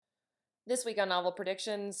This week on Novel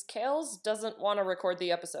Predictions, Kales doesn't want to record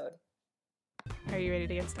the episode. Are you ready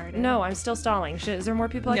to get started? No, I'm still stalling. Is there more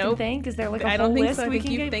people I can thank? Is there like a I whole don't think list so. I we think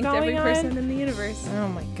can you've get thanked going every on? person in the universe. Oh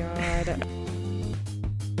my god.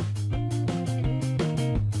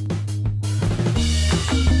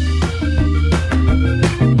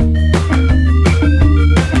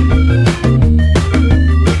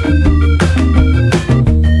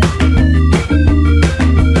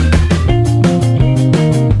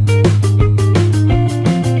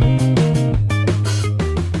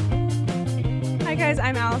 Hi guys,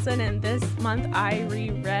 I'm Allison, and this month I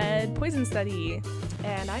reread Poison Study.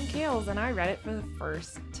 And I'm Kales, and I read it for the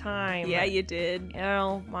first time. Yeah, you did.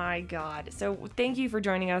 Oh my god. So thank you for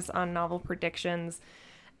joining us on Novel Predictions.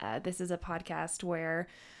 This is a podcast where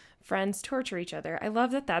friends torture each other. I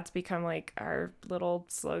love that that's become like our little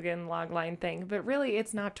slogan logline thing, but really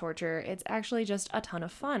it's not torture. It's actually just a ton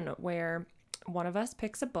of fun where one of us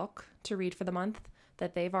picks a book to read for the month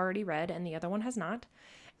that they've already read and the other one has not.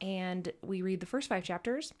 And we read the first 5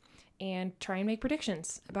 chapters and try and make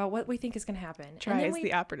predictions about what we think is going to happen. Try is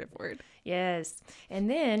the operative word. Yes. And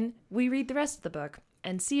then we read the rest of the book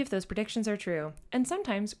and see if those predictions are true. And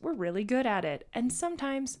sometimes we're really good at it. And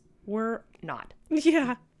sometimes we're not.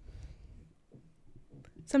 Yeah.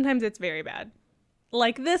 Sometimes it's very bad.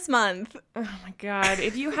 Like this month. Oh my God.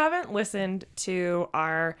 If you haven't listened to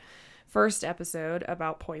our first episode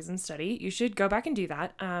about Poison Study, you should go back and do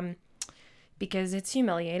that. Because it's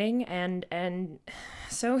humiliating and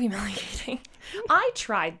so humiliating. I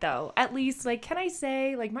tried though. At least, like, can I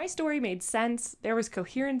say, like, my story made sense. There was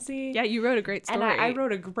coherency. Yeah, you wrote a great story. And I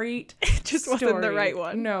wrote a great It just story. wasn't the right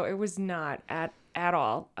one. No, it was not at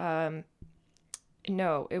all.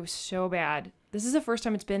 No, it was so bad. This is the first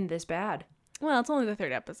time it's been this bad. Well, it's only the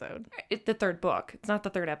 3rd episode. It's the 3rd book. It's not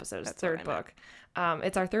the 3rd episode. It's the 3rd book.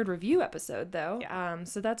 It's our 3rd review episode, though. Yeah.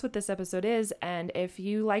 So that's what this episode is. And if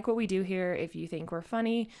you like what we do here, if you think we're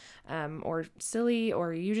funny or silly,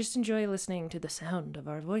 or you just enjoy listening to the sound of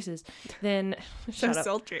our voices, then shut up.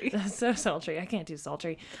 Sultry. So sultry. I can't do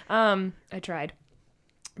sultry. I tried.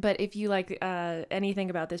 But if you like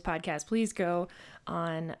anything about this podcast, please go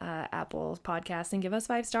on Apple Podcasts and give us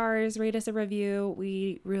 5 stars, rate us a review.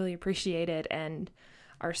 We really appreciate it and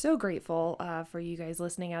are so grateful for you guys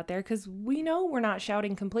listening out there, because we know we're not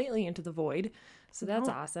shouting completely into the void. So that's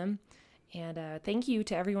awesome. And thank you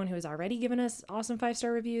to everyone who has already given us awesome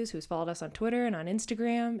 5-star reviews, who's followed us on Twitter and on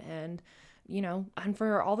Instagram, and and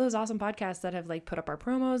for all those awesome podcasts that have like put up our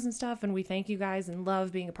promos and stuff. And we thank you guys and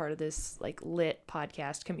love being a part of this like lit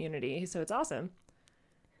podcast community. So it's awesome.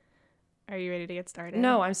 Are you ready to get started?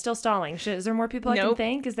 No, I'm still stalling. Is there more people I can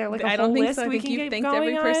thank? Is there like a I whole don't think list so. I we think can you've get thanked going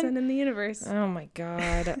every on? person in the universe. Oh my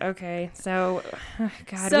God. Okay. So,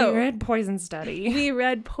 So, we read Poison Study. We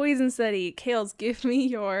read Poison Study. Kales, give me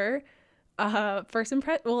your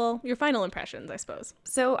your final impressions, I suppose.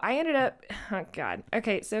 So I ended up, oh God.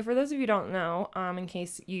 Okay, so for those of you who don't know, in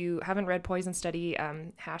case you haven't read Poison Study,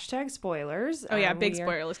 hashtag spoilers. Oh yeah, big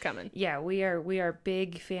spoilers coming. Yeah, we are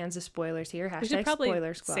big fans of spoilers here. We should Hashtag probably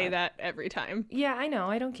spoiler squad. say that every time. Yeah, I know.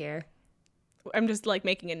 I don't care. I'm just like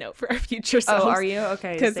making a note for our future selves. Oh, are you?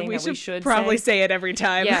 Okay. Because we should probably say it every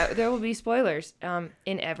time. Yeah, there will be spoilers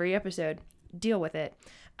in every episode. Deal with it.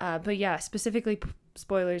 But yeah, specifically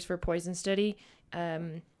spoilers for Poison Study.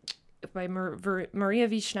 By Maria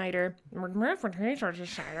V. Schneider. Maria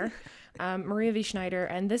V. Schneider,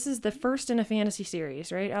 and this is the first in a fantasy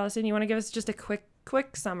series, right? Allison, you want to give us just a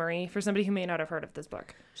quick summary for somebody who may not have heard of this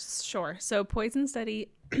book? Sure. So Poison Study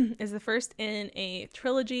is the first in a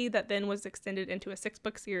trilogy that then was extended into a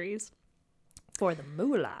 6-book series. For the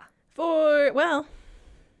moolah.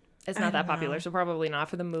 It's not that popular, so probably not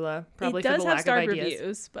for the moolah. Probably for the lack of ideas. It does have starred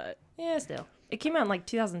reviews, but yeah, still. It came out in like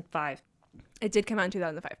 2005. It did come out in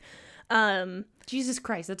 2005. Jesus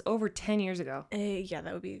Christ, that's over 10 years ago. Yeah,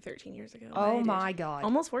 that would be 13 years ago. Oh my God.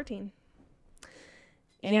 Almost 14.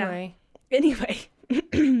 Anyway. Yeah.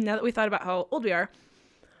 Now that we thought about how old we are,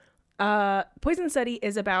 Poison Study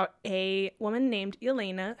is about a woman named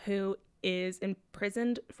Elena who is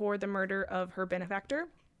imprisoned for the murder of her benefactor,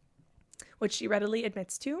 which she readily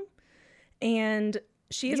admits to. And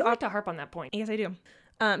she is... You like to harp on that point. Yes, I do.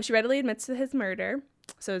 She readily admits to his murder,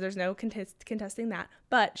 so there's no contesting that.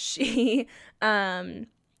 But she's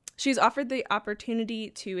offered the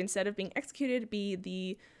opportunity to, instead of being executed, be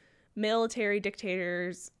the military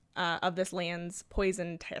dictators of this land's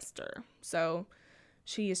poison tester. So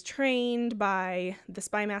she is trained by the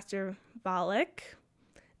spy master Valak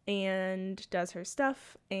and does her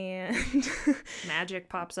stuff, and magic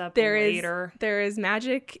pops up later. There is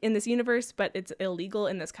magic in this universe, but it's illegal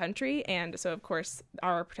in this country, and so of course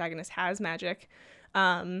our protagonist has magic.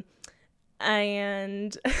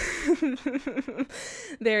 And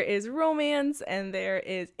there is romance, and there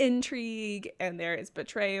is intrigue, and there is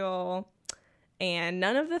betrayal. And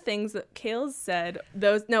none of the things that Kales said,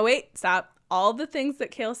 stop. All the things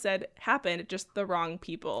that Kale said happened, just the wrong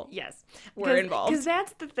people were involved. Because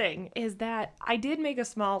that's the thing, is that I did make a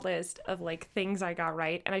small list of like things I got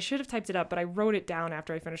right, and I should have typed it up, but I wrote it down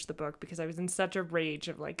after I finished the book because I was in such a rage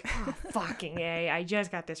of like, oh, fucking A, I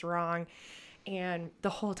just got this wrong. And the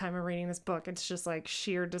whole time I'm reading this book, it's just like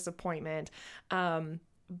sheer disappointment.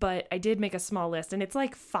 But I did make a small list, and it's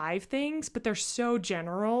like 5 things, but they're so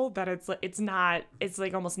general that it's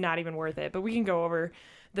like almost not even worth it. But we can go over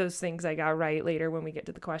those things I got right later when we get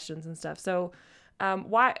to the questions and stuff. So,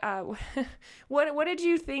 what did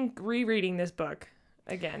you think rereading this book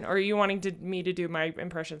again? Or are you wanting me to do my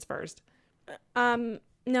impressions first?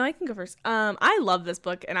 No, I can go first. I love this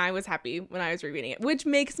book, and I was happy when I was rereading it, which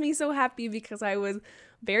makes me so happy because I was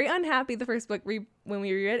very unhappy the first book when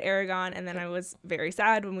we reread Aragon, and then I was very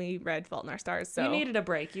sad when we read Fault in Our Stars. So you needed a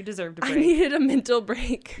break. You deserved a break. I needed a mental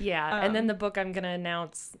break. Yeah, and then the book I'm gonna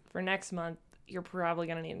announce for next month, you're probably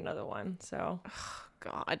gonna need another one. So, oh,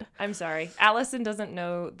 God, I'm sorry. Alyson doesn't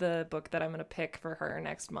know the book that I'm gonna pick for her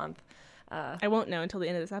next month. I won't know until the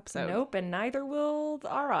end of this episode. Nope, and neither will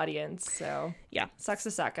our audience. So yeah, sucks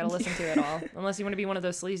to suck. Gotta listen to it all, unless you want to be one of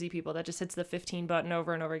those sleazy people that just hits the 15 button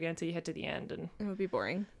over and over again until you hit to the end, and it would be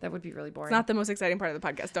boring. That would be really boring. It's not the most exciting part of the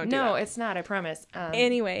podcast. Don't do that. No, it's not. I promise.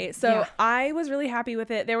 Anyway, so I was really happy with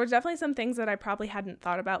it. There were definitely some things that I probably hadn't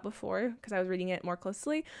thought about before because I was reading it more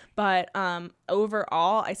closely. But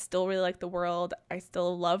overall, I still really like the world. I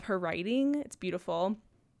still love her writing. It's beautiful.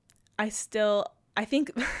 I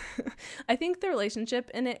think I think the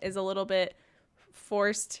relationship in it is a little bit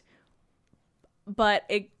forced,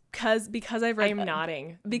 but because I've read... I'm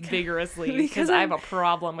nodding vigorously because I have a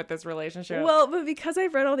problem with this relationship. Well, but because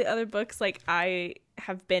I've read all the other books, like, I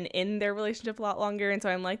have been in their relationship a lot longer, and so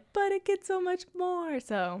I'm like, but it gets so much more,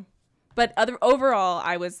 so... But overall,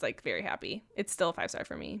 I was, like, very happy. It's still a 5-star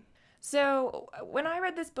for me. So when I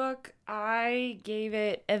read this book, I gave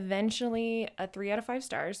it eventually a 3 out of 5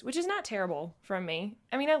 stars, which is not terrible from me.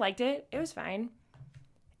 I mean, I liked it. It was fine.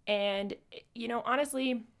 And, you know,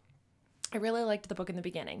 honestly, I really liked the book in the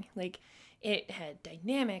beginning. Like, it had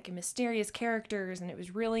dynamic and mysterious characters, and it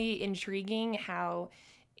was really intriguing how,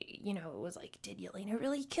 you know, it was like, did Yelena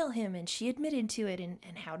really kill him? And she admitted to it. And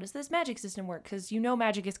how does this magic system work? Because you know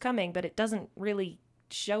magic is coming, but it doesn't really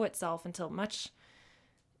show itself until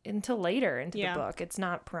later into the book. It's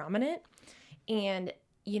not prominent. And,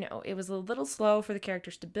 you know, it was a little slow for the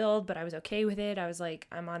characters to build, but I was okay with it. I was like,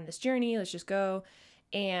 I'm on this journey. Let's just go.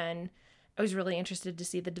 And I was really interested to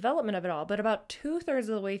see the development of it all. But about 2/3 of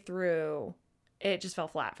the way through, it just fell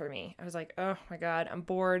flat for me. I was like, oh my God, I'm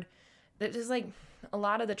bored. That just like a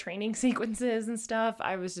lot of the training sequences and stuff,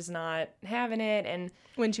 I was just not having it. And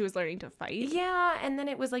when she was learning to fight. Yeah. And then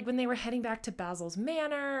it was like when they were heading back to Basil's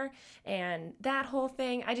manor and that whole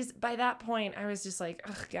thing, by that point, I was just like,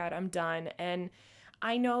 oh God, I'm done. And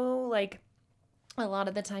I know like a lot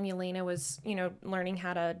of the time Yelena was, you know, learning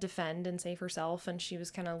how to defend and save herself. And she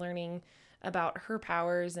was kind of learning about her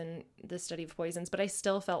powers and the study of poisons, but I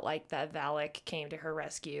still felt like that Valak came to her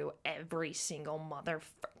rescue every single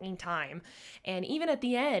motherfucking time. And even at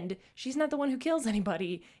the end, she's not the one who kills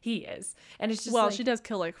anybody. He is. And it's just well, like, she does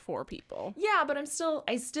kill like 4 people. Yeah, but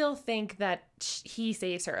I still think that he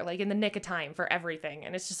saves her like in the nick of time for everything.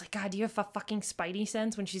 And it's just like, God, do you have a fucking spidey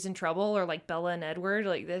sense when she's in trouble? Or like Bella and Edward?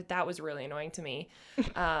 Like that was really annoying to me.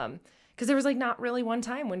 Because there was like not really one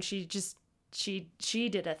time when she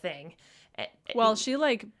did a thing. Well, she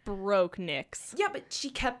like broke Nyx. Yeah, but she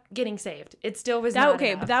kept getting saved. It still was not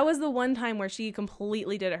enough. But that was the one time where she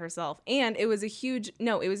completely did it herself, and it was a huge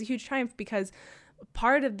triumph because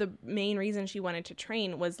part of the main reason she wanted to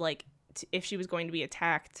train was like if she was going to be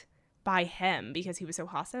attacked by him because he was so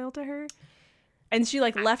hostile to her, and she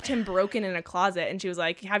like left him broken in a closet, and she was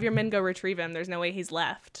like, "Have your men go retrieve him. There's no way he's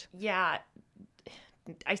left." Yeah,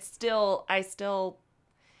 I still was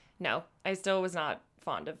not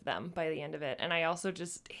fond of them by the end of it. And I also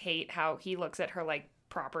just hate how he looks at her like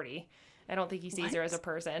property. I don't think he sees her as a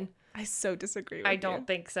person. I so disagree with you. I don't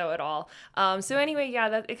think so at all. So anyway,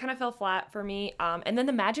 yeah, it kind of fell flat for me. And then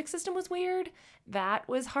the magic system was weird. That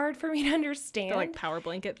was hard for me to understand. The like power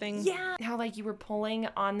blanket thing. Yeah. How like you were pulling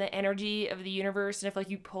on the energy of the universe, and if like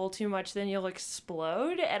you pull too much, then you'll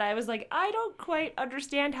explode. And I was like, I don't quite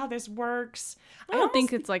understand how this works. I don't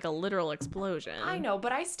think it's like a literal explosion. I know,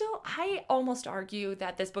 but I almost argue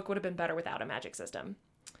that this book would have been better without a magic system.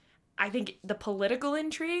 I think the political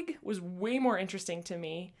intrigue was way more interesting to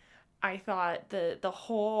me. I thought the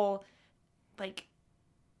whole, like,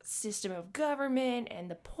 system of government and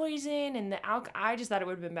the poison and the I just thought it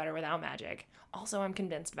would have been better without magic. Also, I'm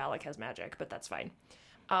convinced Valak has magic, but that's fine.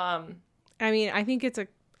 I mean, I think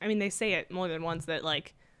they say it more than once that,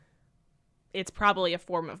 like, it's probably a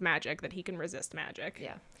form of magic that he can resist magic.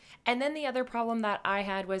 Yeah. And then the other problem that I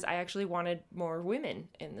had was I actually wanted more women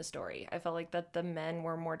in the story. I felt like that the men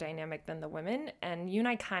were more dynamic than the women. And you and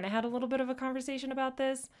I kind of had a little bit of a conversation about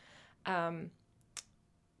this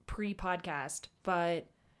pre-podcast, but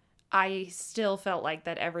I still felt like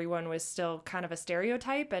that everyone was still kind of a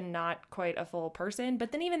stereotype and not quite a full person.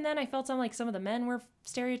 But then even then I felt some of the men were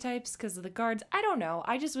stereotypes because of the guards. I don't know.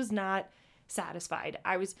 I just was not satisfied.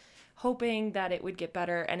 I was hoping that it would get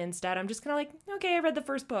better, and instead I'm just kind of like, okay, I read the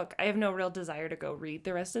first book. I have no real desire to go read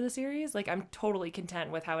the rest of the series. Like, I'm totally content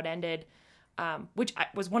with how it ended, which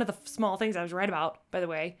was one of the small things I was right about, by the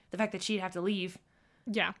way. The fact that she'd have to leave.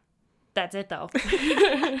 Yeah. That's it, though.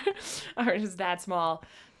 Or just that small.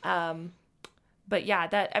 But yeah,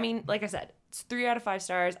 that, I mean, like I said, it's 3 out of 5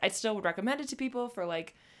 stars. I still would recommend it to people for,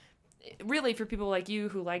 like, really for people like you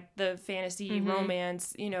who like the fantasy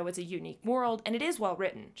romance. You know, it's a unique world, and it is well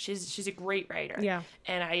written. She's a great writer. Yeah.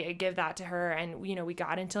 And I give that to her, and, you know, we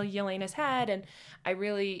got into Yelena's head, and I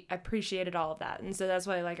really appreciated all of that. And so that's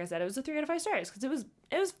why, like I said, it was a 3 out of 5 stars, because it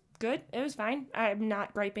was good. It was fine. I'm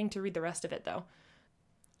not griping to read the rest of it, though.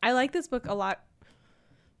 I like this book a lot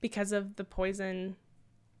because of the poison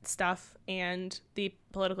stuff and the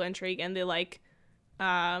political intrigue and the, like,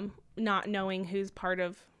 not knowing who's part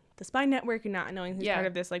of the spy network and not knowing who's part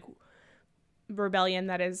of this, like, rebellion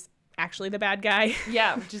that is actually the bad guy.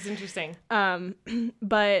 Yeah, which is interesting.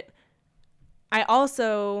 But I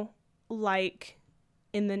also like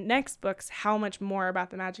in the next books how much more about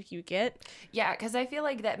the magic you get. Yeah, because I feel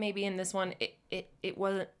like that maybe in this one it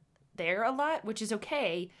wasn't there a lot, which is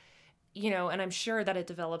okay, you know, and I'm sure that it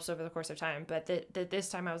develops over the course of time, but this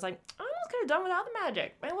time I was like, I almost could have done without the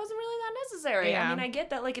magic. It wasn't really that necessary. Yeah. I mean, I get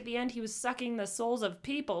that, like, at the end he was sucking the souls of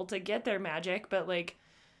people to get their magic, but, like,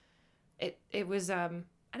 it was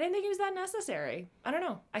I didn't think it was that necessary. I don't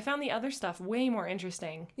know. I found the other stuff way more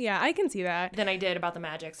interesting. Yeah, I can see that. Than I did about the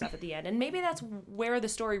magic stuff at the end. And maybe that's where the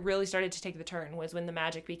story really started to take the turn, was when the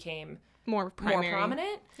magic became more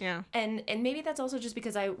prominent. Yeah. And maybe that's also just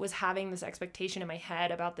because I was having this expectation in my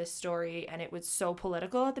head about this story, and it was so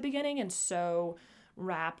political at the beginning and so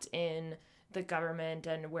wrapped in the government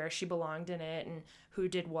and where she belonged in it and who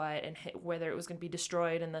did what and whether it was going to be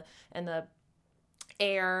destroyed and the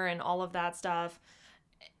air and all of that stuff.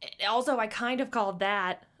 Also, I kind of called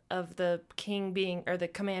that of the king being, or the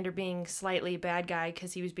commander being, slightly bad guy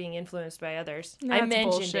because he was being influenced by others. That's I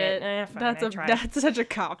mentioned bullshit. it. Fine, That's such a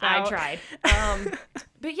cop out. I tried.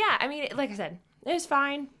 But yeah, I mean, like I said, it was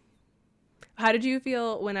fine. How did you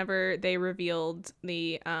feel whenever they revealed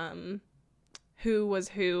the who was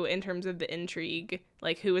who in terms of the intrigue,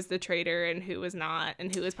 like who was the traitor and who was not,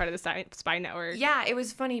 and who was part of the spy network? Yeah, it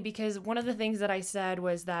was funny because one of the things that I said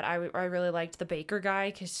was that I really liked the baker guy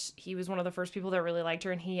because he was one of the first people that really liked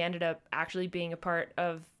her, and he ended up actually being a part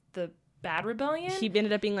of the bad rebellion. He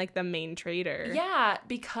ended up being, like, the main traitor. Yeah,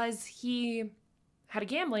 because he had a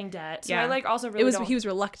gambling debt. So yeah. I, like, also really he was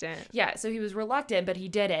reluctant. Yeah, so he was reluctant, but he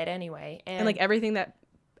did it anyway. And like,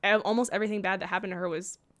 almost everything bad that happened to her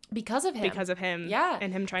was because of him. Yeah.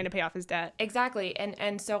 And him trying to pay off his debt. Exactly.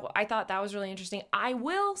 And so I thought that was really interesting. I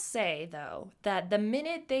will say, though, that the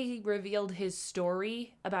minute they revealed his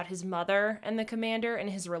story about his mother and the commander and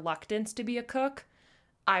his reluctance to be a cook,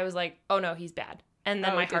 I was like, oh no, he's bad. And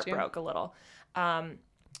then my heart broke a little.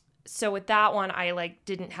 So with that one, I, like,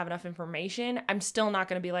 didn't have enough information. I'm still not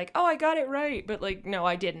going to be like, oh, I got it right. But, like, no,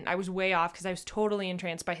 I didn't. I was way off because I was totally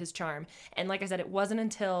entranced by his charm. And like I said, it wasn't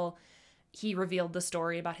until he revealed the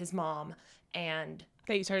story about his mom and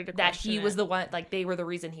that you started to that he was the one, like, they were the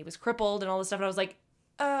reason he was crippled and all this stuff. And I was like,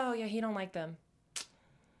 oh yeah, he don't like them.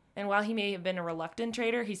 And while he may have been a reluctant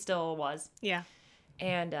traitor, he still was. Yeah.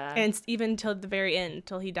 And even till the very end,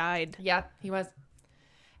 till he died. Yeah, he was.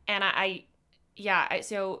 And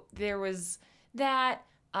so there was that.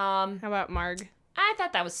 How about Marg? I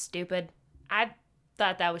thought that was stupid.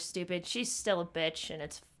 She's still a bitch, and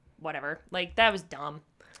it's whatever. Like, that was dumb.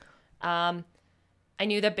 I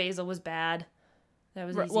knew that Basil was bad. That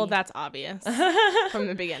was easy. Well, that's obvious from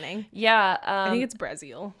the beginning. Yeah. I think it's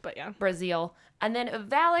Brazil, but yeah. Brazil. And then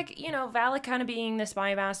Valak kind of being the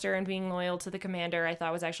spy master and being loyal to the commander, I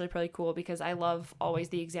thought was actually pretty cool because I love always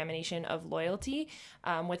the examination of loyalty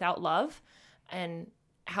without love. And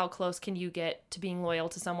how close can you get to being loyal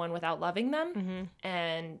to someone without loving them? Mm-hmm.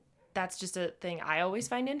 And that's just a thing I always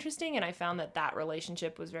find interesting. And I found that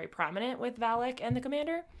relationship was very prominent with Valak and the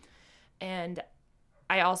commander. And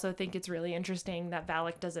I also think it's really interesting that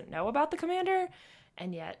Valak doesn't know about the commander,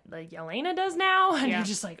 and yet like Yelena does now, and you're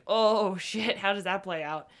just like, oh shit, how does that play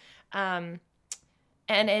out? And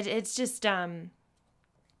it's just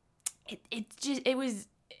it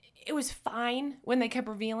was fine when they kept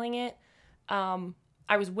revealing it.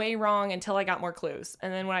 I was way wrong until I got more clues,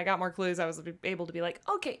 and then when I got more clues, I was able to be like,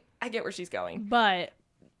 okay, I get where she's going. But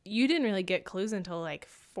you didn't really get clues until like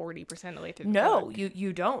 40% of the way through the book.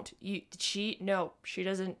 You don't. She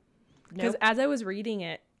doesn't. Because as I was reading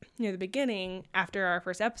it near the beginning, after our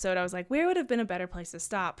first episode, I was like, where would have been a better place to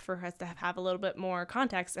stop for us to have a little bit more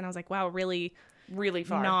context? And I was like, wow, really, really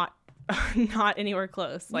far. Not anywhere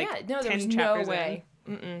close. Like, yeah, no, there was no way.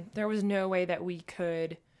 There was no way that we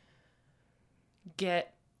could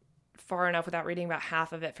get far enough without reading about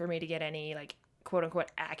half of it for me to get any like quote unquote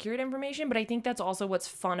accurate information. But I think that's also what's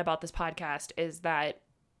fun about this podcast is that,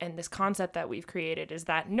 and this concept that we've created is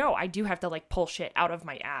that, no, I do have to like pull shit out of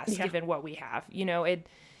my ass given what we have, you know, and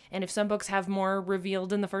if some books have more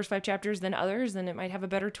revealed in the first 5 chapters than others, then it might have a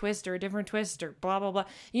better twist or a different twist or blah, blah, blah,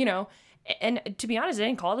 you know. And to be honest, I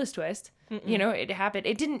didn't call this twist. Mm-mm. You know, it happened.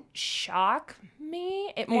 It didn't shock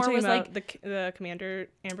me. It more was like the Commander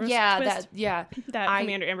Ambrose twist? That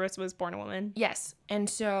Commander Ambrose was born a woman. Yes. And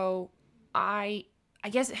so I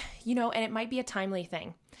guess, you know, and it might be a timely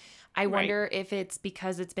thing. I wonder if it's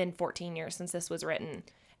because it's been 14 years since this was written.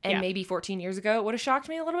 And maybe 14 years ago it would have shocked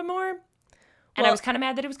me a little bit more. And I was kind of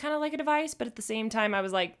mad that it was kind of like a device, but at the same time I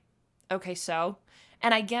was like, okay, so.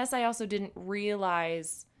 And I guess I also didn't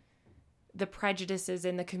realize the prejudices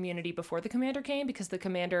in the community before the commander came, because the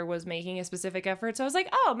commander was making a specific effort. So I was like,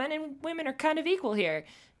 oh, men and women are kind of equal here.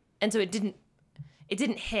 And so it didn't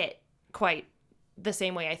hit quite the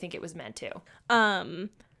same way I think it was meant to.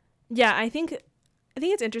 Yeah, I think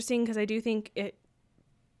it's interesting because I do think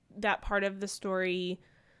that part of the story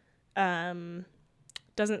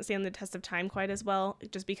doesn't stand the test of time quite as well,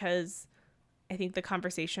 just because I think the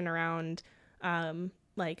conversation around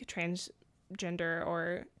like transgender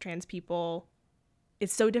or trans people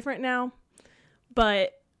is so different now.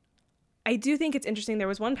 But I do think it's interesting. There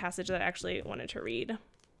was one passage that I actually wanted to read.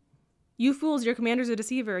 You fools, your commander's a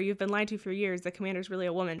deceiver. You've been lied to for years. The commander's really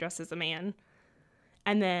a woman dressed as a man.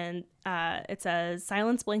 And then it says,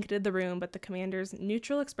 silence blanketed the room, but the commander's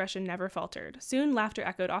neutral expression never faltered. Soon laughter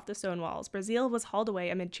echoed off the stone walls. Brazil was hauled away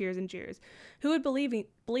amid cheers and jeers. Who would believe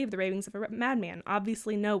the ravings of a madman?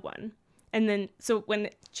 Obviously no one. And then, so when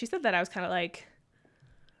she said that, I was kind of like,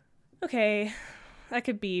 okay, that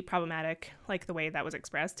could be problematic, like the way that was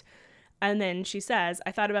expressed. And then she says,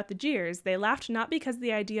 I thought about the jeers. They laughed not because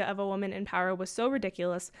the idea of a woman in power was so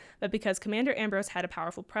ridiculous, but because Commander Ambrose had a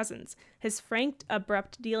powerful presence. His frank,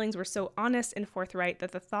 abrupt dealings were so honest and forthright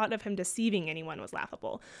that the thought of him deceiving anyone was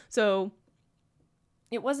laughable. So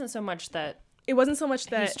it wasn't so much that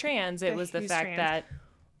he's trans. It was the fact that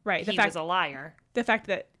he was a liar. The fact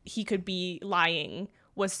that he could be lying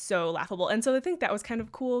was so laughable. And so I think that was kind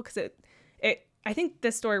of cool because I think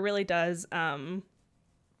this story really does.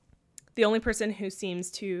 The only person who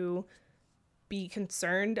seems to be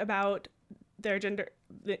concerned about their gender,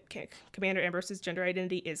 Commander Ambrose's gender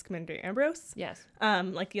identity, is Commander Ambrose. Yes.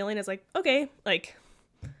 Like Yelena's like, okay, like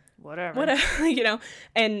whatever, you know,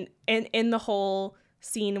 and in the whole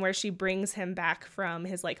scene where she brings him back from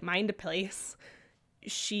his like mind place,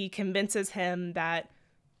 she convinces him that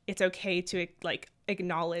it's okay to like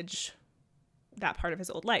acknowledge that part of his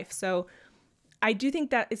old life. So I do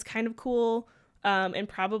think that is kind of cool. And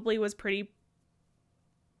probably was pretty,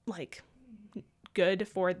 like, good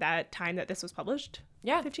for that time that this was published.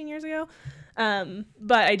 Yeah. 15 years ago.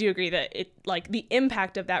 But I do agree that the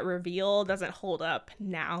impact of that reveal doesn't hold up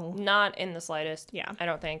now. Not in the slightest. Yeah. I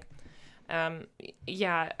don't think.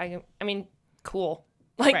 Yeah. I mean, cool.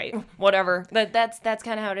 Like, whatever. That's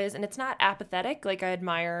kind of how it is. And it's not apathetic. Like, I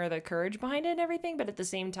admire the courage behind it and everything. But at the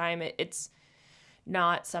same time, it's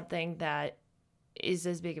not something that is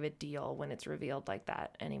as big of a deal when it's revealed like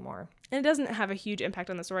that anymore. And it doesn't have a huge impact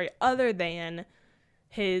on the story other than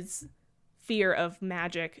his fear of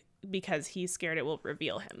magic because he's scared it will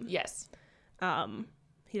reveal him. Yes.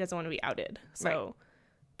 He doesn't want to be outed. So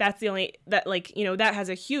that's the only, that like, you know, that has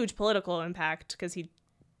a huge political impact because he,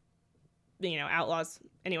 you know, outlaws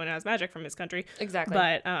anyone who has magic from his country. Exactly.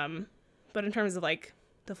 But in terms of like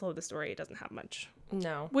the flow of the story, it doesn't have much.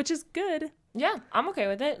 No. Which is good. Yeah, I'm okay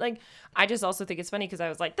with it. Like, I just also think it's funny because I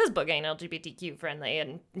was like, this book ain't LGBTQ friendly.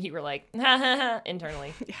 And you were like, ha ha ha,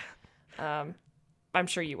 internally. Yeah. I'm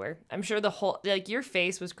sure you were. I'm sure the whole, like, your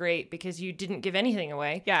face was great because you didn't give anything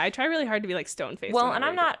away. Yeah, I try really hard to be like stone faced. Well, and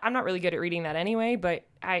I'm not really good at reading that anyway, but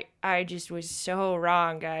I just was so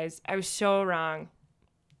wrong, guys. I was so wrong.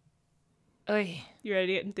 Oy. You ready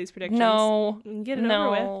to get into these predictions? No. Get it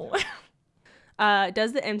over with.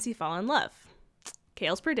 Does the MC fall in love?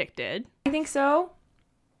 Kale's predicted. I think so.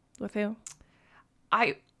 With who?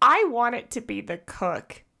 I want it to be the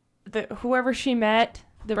cook. Whoever she met.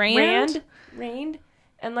 The Rand? Rand.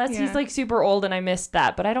 Unless he's like super old and I missed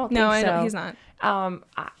that, but I don't think so. No, I don't, he's not.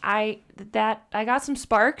 I got some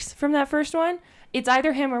sparks from that first one. It's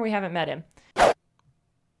either him or we haven't met him.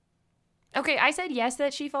 Okay, I said yes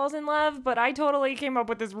that she falls in love, but I totally came up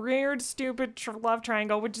with this weird, stupid love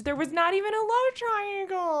triangle, which there was not even a love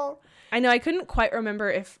triangle. I know, I couldn't quite remember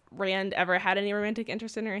if Rand ever had any romantic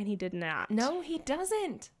interest in her, and he did not. No, he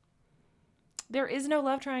doesn't. There is no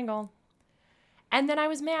love triangle. And then I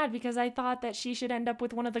was mad because I thought that she should end up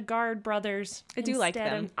with one of the Guard brothers. I do like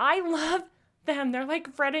them. I love them. They're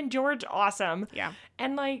like Fred and George awesome. Yeah.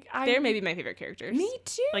 And like they're maybe my favorite characters. Me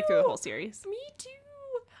too. Like through the whole series. Me too.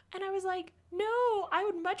 And I was like, no, I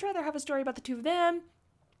would much rather have a story about the two of them.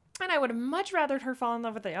 And I would have much rather her fall in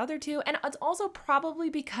love with the other two. And it's also probably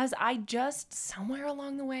because I just somewhere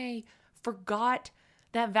along the way forgot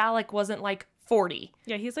that Valak wasn't like 40.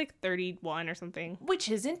 Yeah, he's like 31 or something.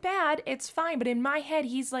 Which isn't bad. It's fine. But in my head,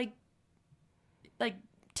 he's like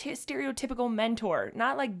stereotypical mentor.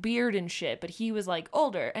 Not like beard and shit, but he was like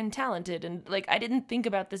older and talented. And like, I didn't think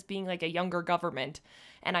about this being like a younger government.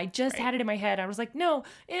 And I just had it in my head. I was like, no,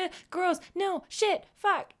 gross, no, shit,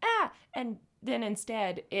 fuck, ah. And then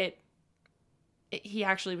instead, he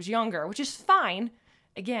actually was younger, which is fine.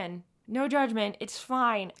 Again, no judgment. It's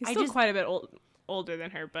fine. He's still quite a bit older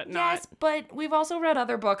than her, but not. Yes, but we've also read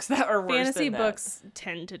other books that are worse Fantasy than books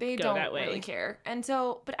tend to they go don't that way. really care. And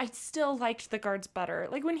so, but I still liked the guards better.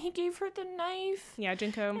 Like when he gave her the knife. Yeah,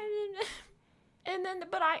 Jinko. And then,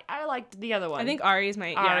 but I liked the other one. I think Ari's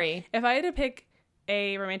my Ari. Yeah. If I had to pick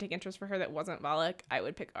a romantic interest for her that wasn't Valak, I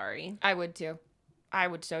would pick Ari. I would too. I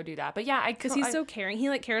would so do that. But yeah, because he's so caring. He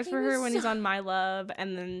like cares for her when he's on My Love,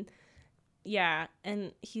 and then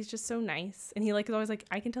and he's just so nice. And he like is always like,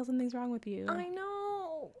 I can tell something's wrong with you. I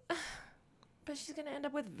know. But she's gonna end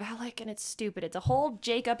up with Valak, and it's stupid. It's a whole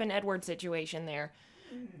Jacob and Edward situation there.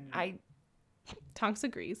 Tonks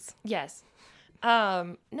agrees. Yes.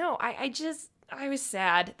 No, I was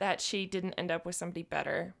sad that she didn't end up with somebody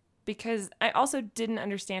better. Because I also didn't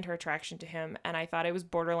understand her attraction to him, and I thought it was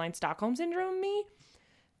borderline Stockholm Syndrome me.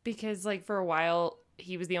 Because, like, for a while,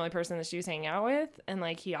 he was the only person that she was hanging out with, and,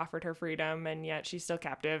 like, he offered her freedom, and yet she's still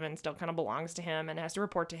captive and still kind of belongs to him and has to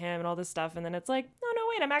report to him and all this stuff, and then it's like, no,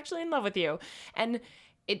 wait, I'm actually in love with you. And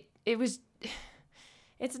it's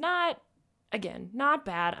not, again, not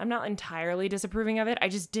bad. I'm not entirely disapproving of it. I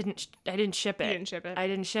didn't ship it. You didn't ship it. I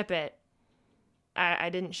didn't ship it. I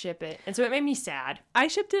didn't ship it. And so it made me sad. I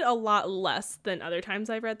shipped it a lot less than other times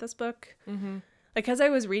I've read this book. Mm-hmm. Like, as I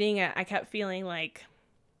was reading it, I kept feeling like,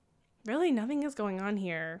 really, nothing is going on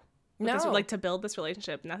here. No. Like, to build this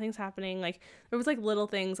relationship. Nothing's happening. Like, there was, like, little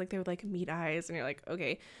things. Like, they would, like, meet eyes. And you're like,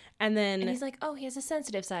 okay. And then... And he's like, oh, he has a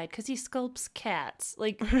sensitive side because he sculpts cats.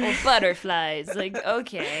 Like, or butterflies. Like,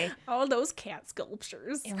 okay. All those cat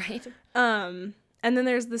sculptures. Right. And then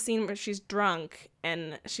there's the scene where she's drunk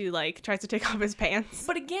and she like tries to take off his pants.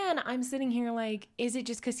 But again, I'm sitting here like, is it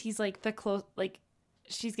just because he's like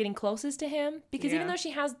she's getting closest to him? Because even though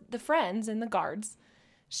she has the friends and the guards,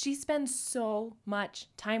 she spends so much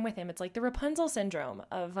time with him. It's like the Rapunzel syndrome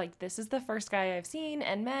of like, this is the first guy I've seen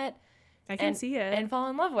and met. I can see it. And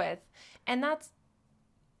fall in love with. And that's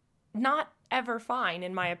not ever fine,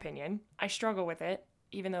 in my opinion. I struggle with it,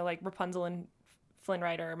 even though like Rapunzel and Flynn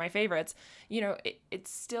Rider are my favorites. You know,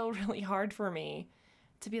 it's still really hard for me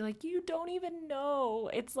to be like, you don't even know.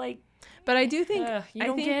 It's like, but I do think you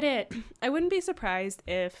don't get it. I wouldn't be surprised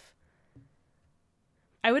if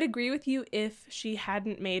I would agree with you if she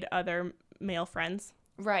hadn't made other male friends.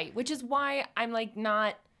 Right, which is why I'm like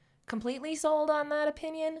not completely sold on that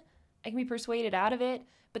opinion. I can be persuaded out of it,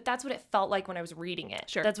 but that's what it felt like when I was reading it.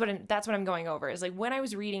 Sure. That's what I'm going over. Is like when I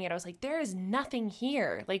was reading it, I was like, there is nothing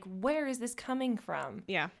here. Like, where is this coming from?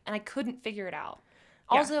 Yeah. And I couldn't figure it out.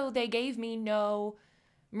 Yeah. Also, they gave me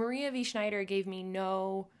Maria V. Schneider gave me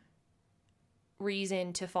no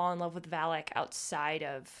reason to fall in love with Valak outside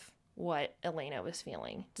of what Elena was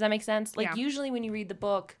feeling. Does that make sense? Like, usually when you read the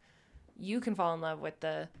book, you can fall in love with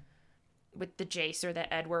the Jace or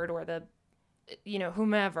the Edward or the,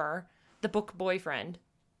 whomever, the book boyfriend.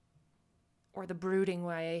 Or the brooding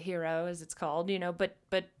YA hero, as it's called,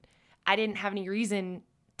 but I didn't have any reason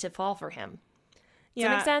to fall for him. Does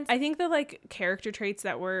that make sense? I think the like character traits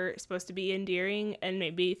that were supposed to be endearing and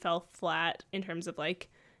maybe fell flat in terms of like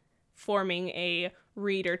forming a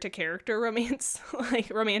reader to character romance, like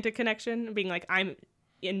romantic connection, being like, I'm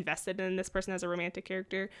invested in this person as a romantic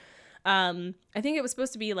character. I think it was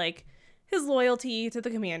supposed to be like his loyalty to the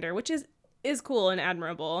commander, which is cool and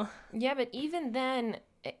admirable. Yeah, but even then,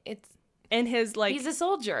 it's and his like he's a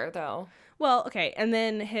soldier though. Well, okay, and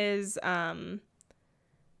then his and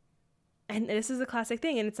this is a classic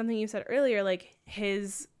thing, and it's something you said earlier, like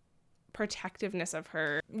his protectiveness of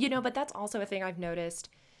her. You know, but that's also a thing I've noticed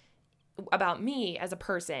about me as a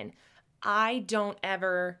person. I don't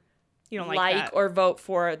ever like or vote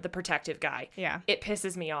for the protective guy. Yeah. It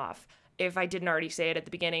pisses me off. If I didn't already say it at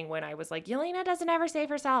the beginning when I was like, Yelena doesn't ever save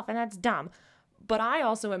herself, and that's dumb. But I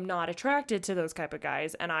also am not attracted to those type of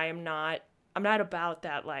guys, and I'm not about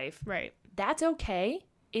that life. Right. That's okay.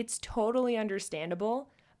 It's totally understandable,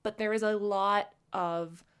 but there is a lot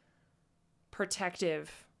of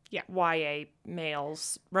protective YA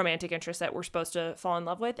males romantic interests that we're supposed to fall in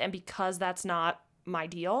love with, and because that's not my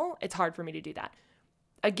deal, it's hard for me to do that.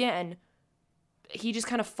 Again, he just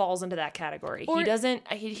kind of falls into that category. He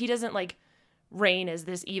doesn't like reign as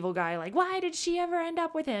this evil guy, like, why did she ever end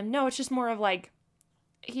up with him? No, it's just more of like,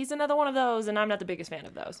 he's another one of those, and I'm not the biggest fan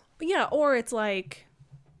of those. But yeah, or it's like,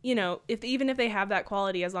 you know, even if they have that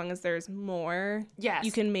quality, as long as there's more, yes,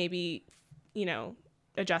 you can maybe, you know,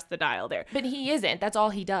 adjust the dial there. But he isn't. That's all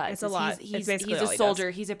he does. It's a lot. He's a soldier.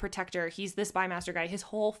 He's a protector. He's the spy master guy. His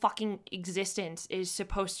whole fucking existence is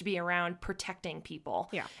supposed to be around protecting people.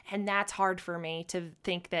 Yeah. And that's hard for me to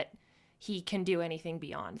think that he can do anything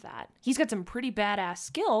beyond that. He's got some pretty badass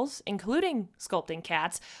skills, including sculpting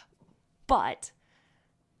cats, but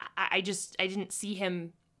I didn't see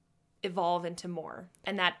him evolve into more.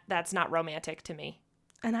 And that's not romantic to me.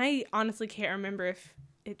 And I honestly can't remember if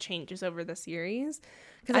it changes over the series.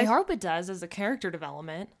 I hope it does as a character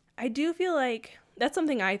development. I do feel like that's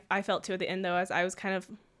something I felt too at the end, though, as I was kind of,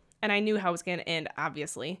 and I knew how it was going to end,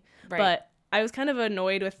 obviously. Right. But I was kind of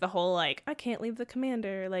annoyed with the whole, like, I can't leave the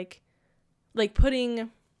commander. Like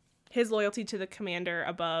putting his loyalty to the commander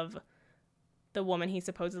above the woman he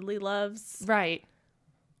supposedly loves. Right.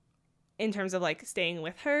 In terms of, like, staying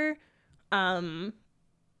with her,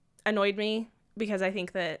 annoyed me, because I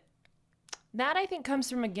think that I think comes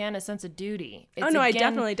from, again, a sense of duty. It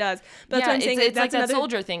definitely does. But that's what I'm saying. It's like that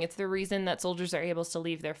soldier thing. It's the reason that soldiers are able to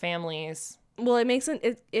leave their families. Well, it makes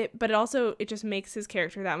it just makes his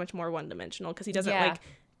character that much more one-dimensional, because he doesn't like,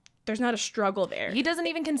 there's not a struggle there. He doesn't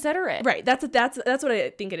even consider it. Right. That's what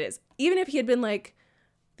I think it is. Even if he had been like,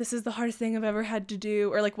 this is the hardest thing I've ever had to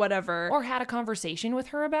do, or like whatever. Or had a conversation with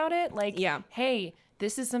her about it. Like, hey,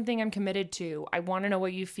 this is something I'm committed to. I want to know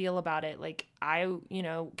what you feel about it. Like, can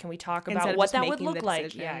we talk about what that would look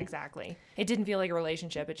like? Yeah, exactly. It didn't feel like a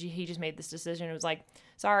relationship. He just made this decision. It was like,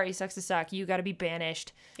 sorry, sucks to suck. You got to be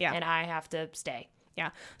banished. Yeah. And I have to stay.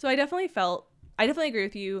 Yeah. So I definitely agree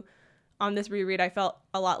with you on this reread. I felt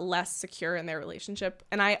a lot less secure in their relationship.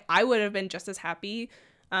 And I would have been just as happy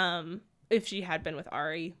if she had been with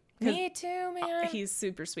Ari. Me too, man. He's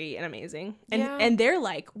super sweet and amazing. And they're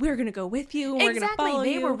like, we're going to go with you. And we're going to follow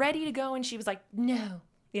you. They were ready to go. And she was like, no,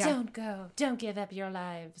 don't go. Don't give up your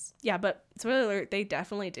lives. Yeah, but spoiler alert, they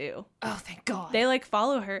definitely do. Oh, thank God. They like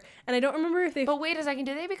follow her. And I don't remember if they... But wait a second.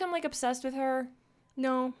 Did they become like obsessed with her?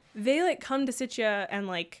 No. They like come to Sitya and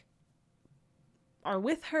like are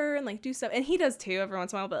with her and like do stuff. And he does too every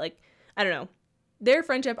once in a while. But like, I don't know. Their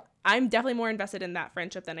friendship, I'm definitely more invested in that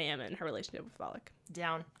friendship than I am in her relationship with Valak.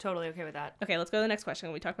 Down. Totally okay with that. Okay, let's go to the next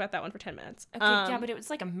question. We talked about that one for 10 minutes. Okay, yeah, but it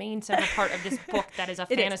was like a main central part of this book that is a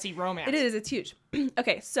fantasy romance. It is. It's huge.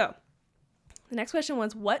 Okay, so the next question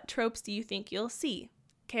was, what tropes do you think you'll see?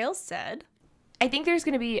 Kale said, I think there's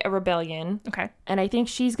going to be a rebellion. Okay. And I think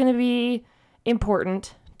she's going to be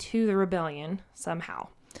important to the rebellion somehow.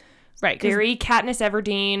 Right. Very Katniss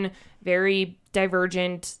Everdeen, very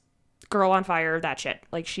Divergent, Girl on Fire, that shit.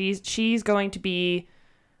 Like, she's going to be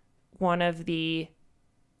one of the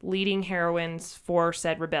leading heroines for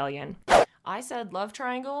said rebellion. I said love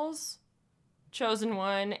triangles, Chosen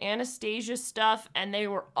One, Anastasia stuff, and they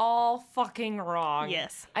were all fucking wrong.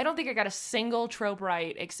 Yes. I don't think I got a single trope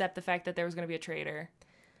right except the fact that there was going to be a traitor.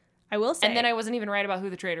 I will say. And then I wasn't even right about who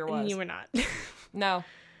the traitor was. You were not. No.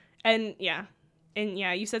 And yeah,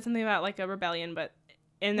 you said something about like a rebellion, but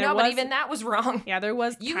but even that was wrong. Yeah, there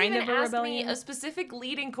was kind of a rebellion. You even asked me a specific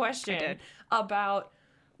leading question about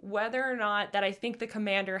whether or not that I think the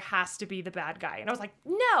commander has to be the bad guy. And I was like,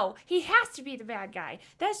 no, he has to be the bad guy.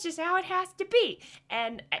 That's just how it has to be.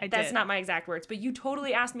 And that's not my exact words, but you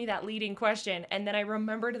totally asked me that leading question. And then I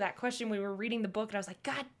remembered that question when we were reading the book, and I was like,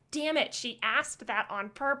 God damn it, she asked that on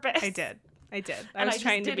purpose. I did. I was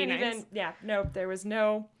trying to be nice. There was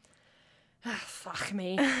no... fuck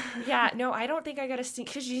me. Yeah, no, I don't think I got to see,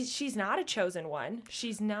 because she's not a chosen one.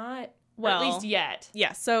 She's not Well, or at least yet.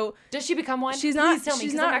 Yeah. So does she become one? She's not. Please tell me,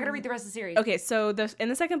 because I'm not gonna read the rest of the series. Okay. So in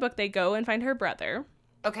the second book, they go and find her brother.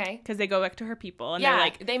 Okay. Because they go back to her people, and yeah, they're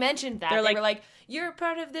like, they mentioned that. They were like, "You're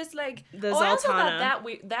part of this, like." The I also Zoltana.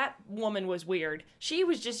 thought that woman was weird. She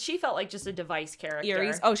felt like just a device character.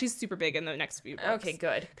 Aries. Oh, she's super big in the next few books. Okay,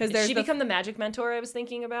 good. Because she become the magic mentor I was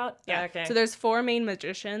thinking about. Yeah. Okay. So there's 4 main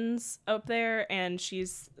magicians up there, and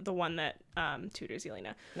she's the one that tutors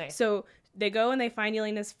Yelena. Nice. So they go and they find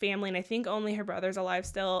Yelena's family, and I think only her brother's alive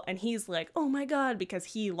still, and he's like, "Oh my god," because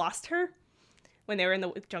he lost her when they were in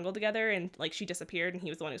the jungle together, and like she disappeared, and he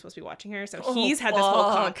was the one who was supposed to be watching her. So he's had this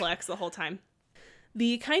whole complex the whole time.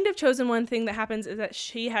 The kind of chosen one thing that happens is that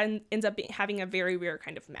she ends up having a very rare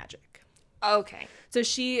kind of magic. Okay. So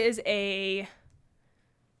she is a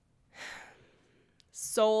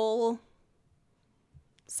soul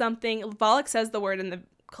something. Volek says the word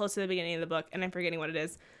close to the beginning of the book, and I'm forgetting what it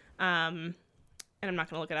is. And I'm not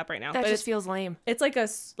going to look it up right now. That but just feels lame. It's like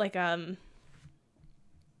Is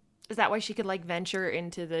that why she could like venture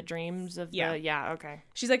into the dreams of yeah, okay.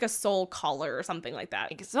 She's like a soul caller or something like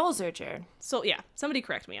that. Like a soul searcher. So yeah, somebody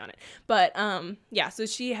correct me on it. But yeah, so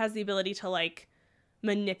she has the ability to like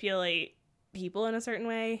manipulate people in a certain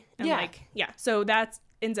way. And so that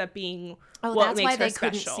ends up being what makes her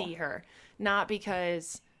special. Couldn't see her. Not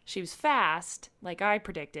because she was fast, like I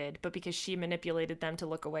predicted, but because she manipulated them to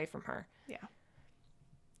look away from her. Yeah.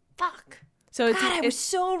 Fuck. So God, I was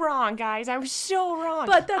so wrong, guys. I was so wrong.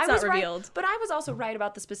 But that's not revealed. But I was also right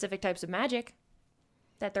about the specific types of magic.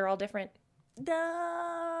 That they're all different. You're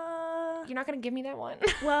not going to give me that one?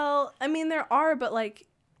 Well, I mean, there are, but like...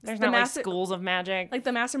 There's not like schools of magic. Like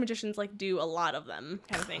the master magicians like do a lot of them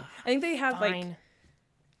kind of thing. I think they have like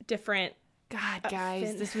different... God,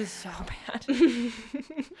 guys, this was so bad.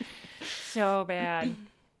 So bad.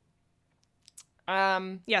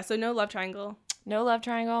 Yeah, so no love triangle. No love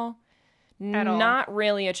triangle. At all. Not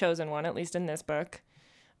really a chosen one, at least in this book.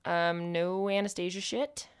 No Anastasia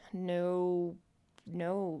shit. No.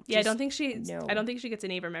 Yeah, I don't think she gets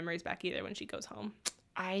any of her memories back either when she goes home.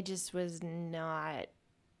 I just was not.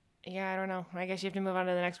 Yeah, I don't know. I guess you have to move on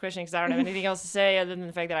to the next question because I don't have anything else to say other than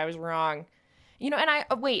the fact that I was wrong. And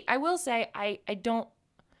I will say I don't.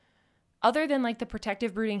 Other than like the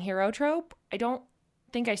protective brooding hero trope, I don't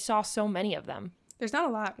think I saw so many of them. There's not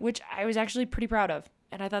a lot, which I was actually pretty proud of.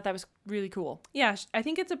 And I thought that was really cool. Yeah, I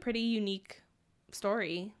think it's a pretty unique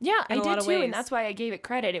story. Yeah, I did too, and that's why I gave it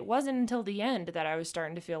credit. It wasn't until the end that I was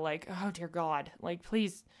starting to feel like, oh dear God, like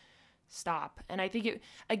please stop. And I think it,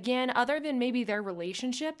 again, other than maybe their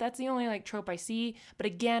relationship, that's the only like trope I see. But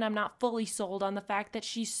again, I'm not fully sold on the fact that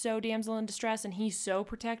she's so damsel in distress and he's so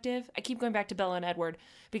protective. I keep going back to Bella and Edward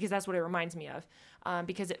because that's what it reminds me of.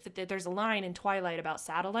 Because there's a line in Twilight about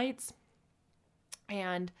satellites,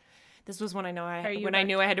 and this was when I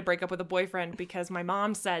knew I had to break up with a boyfriend because my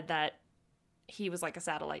mom said that he was like a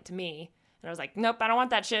satellite to me. And I was like, nope, I don't want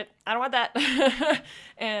that shit. I don't want that.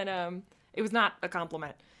 And it was not a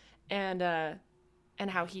compliment. And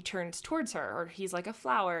how he turns towards her, or he's like a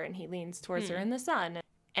flower and he leans towards her in the sun.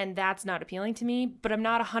 And that's not appealing to me, but I'm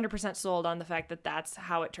not 100% sold on the fact that that's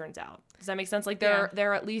how it turns out. Does that make sense? Like there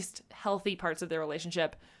are at least healthy parts of their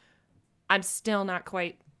relationship. I'm still not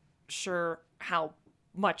quite sure how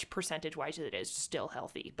much percentage-wise it is still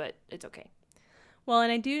healthy, but it's okay. Well,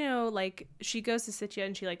 and I do know, like, she goes to Sitya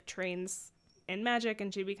and she, like, trains in magic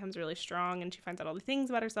and she becomes really strong and she finds out all the things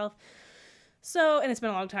about herself. So, and it's been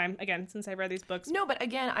a long time, again, since I've read these books. No, but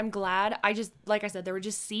again, I'm glad. I just, like I said, there were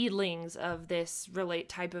just seedlings of this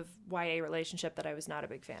type of YA relationship that I was not a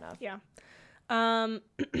big fan of. Yeah.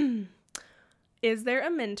 Is there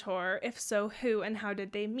a mentor? If so, who and how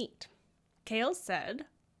did they meet? Kale said...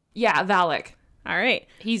 Yeah, Valak. All right.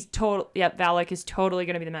 Valak is totally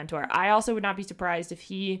going to be the mentor. I also would not be surprised if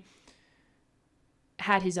he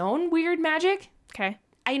had his own weird magic. Okay.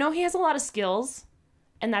 I know he has a lot of skills,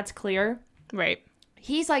 and that's clear. Right.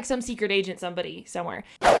 He's like some secret agent somebody somewhere.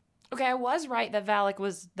 Okay, I was right that Valak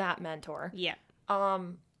was that mentor. Yeah.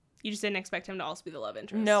 You just didn't expect him to also be the love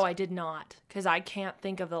interest. No, I did not, because I can't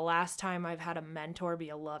think of the last time I've had a mentor be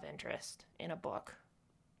a love interest in a book.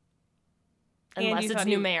 Unless it's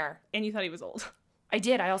Numair. And you thought he was old. I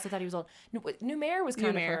did. I also thought he was old. Numair was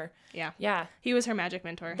kind of her. Yeah. Yeah. He was her magic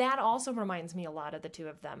mentor. That also reminds me a lot of the two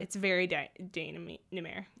of them. It's very Dane and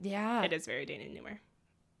Numair. Yeah. It is very Dane and Numair.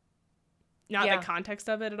 Not the context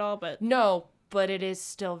of it at all, but... No, but it is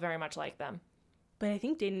still very much like them. But I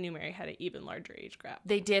think Dane and Numair had an even larger age gap.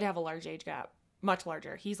 They did have a large age gap. Much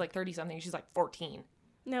larger. He's like 30-something. She's like 14.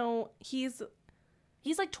 No, he's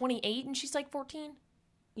like 28 and she's like 14.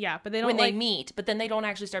 Yeah, but they don't when they like meet, but then they don't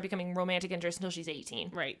actually start becoming romantic interests until she's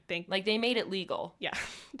 18. right. Like they made it legal. Yeah.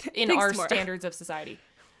 In Thanks, our Tamora. standards of society.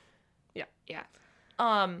 Yeah. Yeah.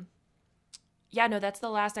 Yeah, no, that's the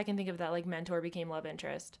last I can think of that like mentor became love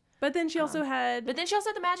interest. But then she also had But then she also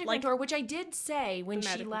had the magic like, mentor, which I did say when the she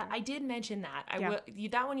magic left. mentor. I did mention that. Yeah.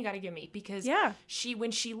 That one you got to give me because Yeah.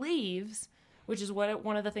 when she leaves, which is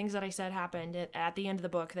one of the things that I said happened at the end of the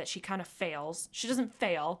book, that she kind of fails. She doesn't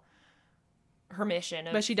fail her mission,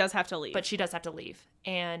 but she does have to leave. But she does have to leave,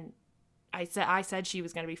 and I said she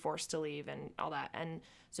was going to be forced to leave and all that, and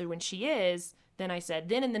so when she is. Then I said,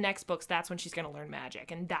 then in the next books, that's when she's going to learn magic,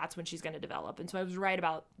 and that's when she's going to develop. And so I was right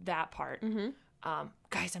about that part. Mm-hmm.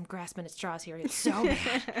 Guys, I'm grasping at straws here. It's so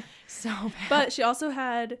bad. So bad. But she also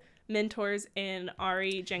had mentors in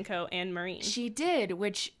Ari, Jenko, and Marine. She did,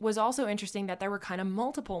 which was also interesting that there were kind of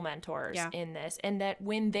multiple mentors in this. And that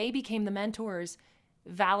when they became the mentors,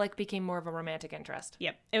 Valak became more of a romantic interest.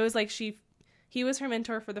 Yep. It was like he was her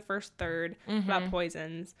mentor for the first third about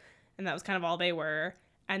poisons, and that was kind of all they were.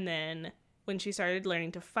 And then when she started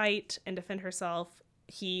learning to fight and defend herself,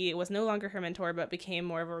 he was no longer her mentor, but became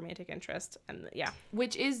more of a romantic interest. And yeah.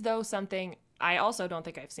 Which is, though, something I also don't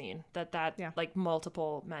think I've seen. Like,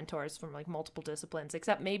 multiple mentors from, like, multiple disciplines.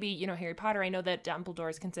 Except maybe, Harry Potter. I know that Dumbledore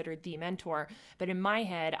is considered the mentor. But in my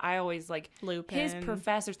head, I always, like, Lupin. His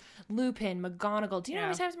professors. Lupin, McGonagall. Do you know how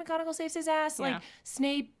many times McGonagall saves his ass? Yeah. Like,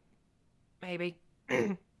 Snape. Maybe.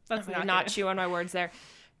 Let's I'm not chew on my words there.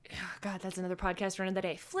 God, that's another podcast for another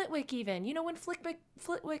day. Flitwick even. When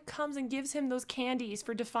Flitwick comes and gives him those candies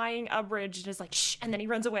for defying Umbridge and is like, shh, and then he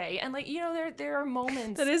runs away. And like, there are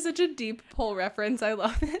moments. That is such a deep pull reference. I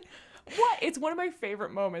love it. What? It's one of my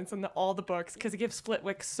favorite moments in all the books because it gives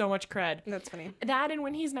Flitwick so much cred. That's funny. That and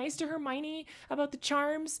when he's nice to Hermione about the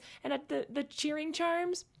charms and at the cheering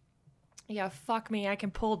charms. Yeah, fuck me. I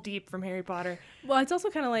can pull deep from Harry Potter. Well, it's also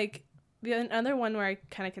kind of like the other one where I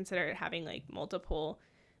kind of consider it having like multiple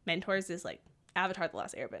mentors is like Avatar: The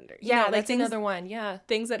Last Airbender. That's another one. Yeah.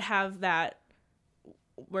 Things that have that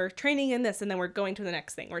we're training in this and then we're going to the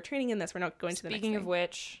next thing. We're training in this, we're not going to the next thing. Speaking of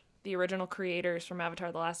which, the original creators from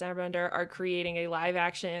Avatar: The Last Airbender are creating a live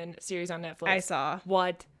action series on Netflix. I saw.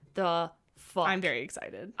 What the fuck? I'm very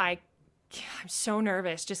excited. I'm so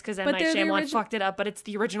nervous just because M. Night Shyamalan fucked it up, but it's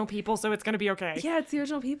the original people, so it's going to be okay. Yeah, it's the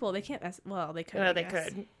original people. They can't mess. Well, they could. No, they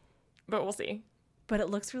could. But we'll see. But it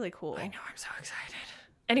looks really cool. I know. I'm so excited.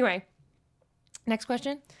 Anyway, next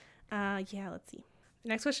question. Yeah, let's see. The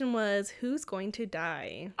next question was, who's going to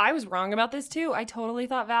die? I was wrong about this too. I totally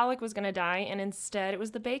thought Valak was going to die, and instead it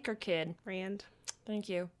was the Baker kid. Rand. Thank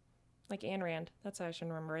you. Like Ayn Rand. That's how I should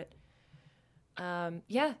remember it.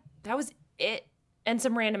 Yeah, that was it. And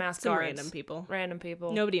some random ass guards. Random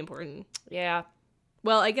people. Nobody important. Yeah.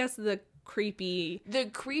 Well, I guess the creepy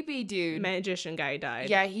dude. magician guy died.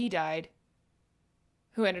 Yeah, he died.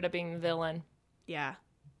 Who ended up being the villain. Yeah.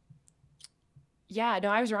 Yeah, no,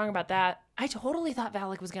 I was wrong about that. I totally thought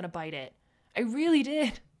Valak was going to bite it. I really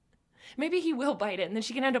did. Maybe he will bite it, and then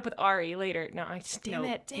she can end up with Ari later. No, damn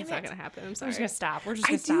it. It's not going to happen. I'm sorry. We're just going to stop. We're just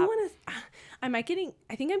going to I stop. do want to...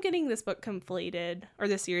 I think I'm getting this book conflated, or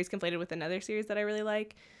this series conflated with another series that I really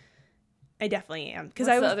like. I definitely am. What's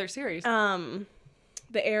the other series? The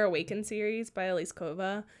Air Awakened series by Elise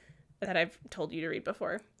Kova that I've told you to read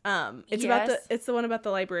before. It's the one about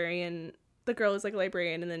the librarian. The girl is like a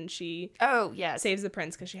librarian, and then she saves the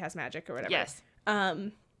prince because she has magic or whatever. Yes.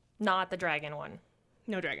 Not the dragon one.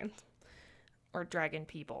 No dragons. Or dragon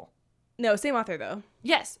people. No, same author though.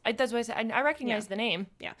 Yes, that's what I said. I recognize the name.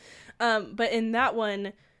 Yeah. But in that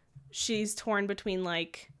one, she's torn between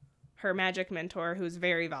like her magic mentor, who's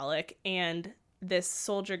very Valak, and this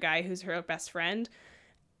soldier guy who's her best friend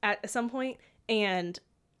at some point, and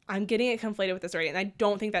I'm getting it conflated with the story, and I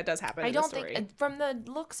don't think that does happen. I don't think, from the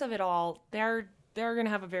looks of it all, they're gonna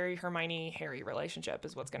have a very Hermione Harry relationship,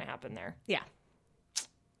 is what's gonna happen there. Yeah,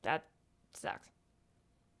 that sucks.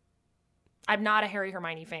 I'm not a Harry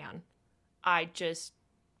Hermione fan. I just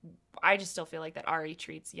still feel like that Ari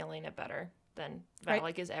treats Yelena better than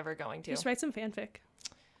Valak is ever going to. Just write some fanfic.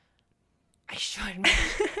 I should.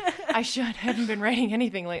 I haven't been writing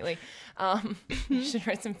anything lately. I should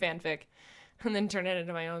write some fanfic. And then turn it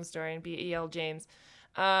into my own story and be E.L. James.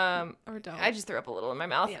 Or don't. I just threw up a little in my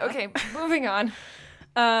mouth. Yeah. Okay, moving on.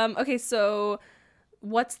 Okay, so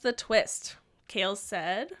what's the twist? Kales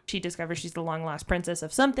said she discovers she's the long lost princess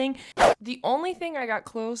of something. The only thing I got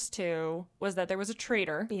close to was that there was a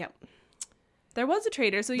traitor. Yep. There was a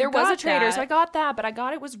traitor, so so I got that, but I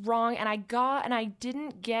got it was wrong, and I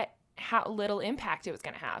didn't get how little impact it was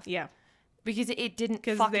going to have. Yeah. Because it didn't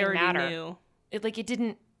fucking matter. Knew.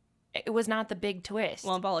 It was not the big twist.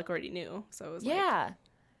 Well, Valak already knew, so it was yeah.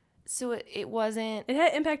 So it wasn't. It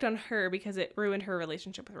had impact on her because it ruined her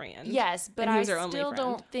relationship with Rand. Yes, but and he I was her only still friend.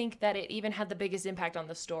 don't think that it even had the biggest impact on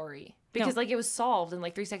the story. Because, No. like, it was solved in,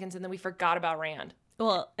 like, 3 seconds, and then we forgot about Rand.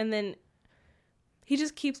 Well, and then he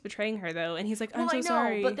just keeps betraying her, though, and he's like, I'm Well, so I know,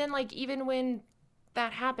 sorry. but then, like, even when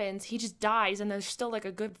that happens, he just dies, and there's still, like,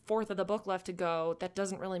 a good fourth of the book left to go. That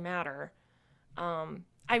doesn't really matter.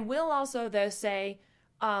 I will also, though, say,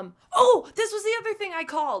 this was the other thing I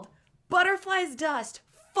called. Butterfly's dust.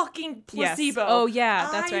 Fucking placebo. Yes. Oh, yeah,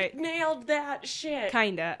 that's right. I nailed that shit.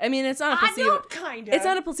 Kinda. I mean, it's not a placebo. I don't kinda. It's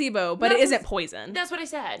not a placebo, but it isn't poison. That's what I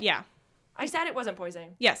said. Yeah. I said it wasn't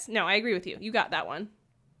poison. Yes. No, I agree with you. You got that one.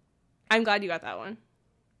 I'm glad you got that one.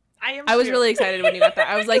 I was really excited when you got that.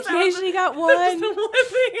 I was like, yay, she got one. That's the one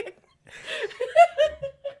thing.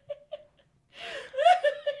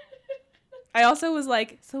 I also was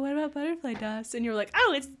like, so what about butterfly dust? And you were like,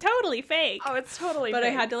 oh, it's totally fake. Oh, it's totally But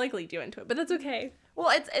fake. I had to like lead you into it. But that's okay. Well,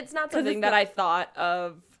 it's not something it's that not- I thought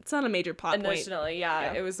of It's not a major plot point. initially.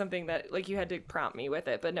 Yeah, Yeah. it was something that like you had to prompt me with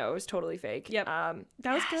it, but no, it was totally fake. Yep.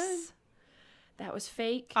 That was good. That was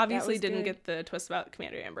fake. Obviously That was didn't good. get the twist about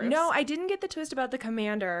Commander Ambrose. No, I didn't get the twist about the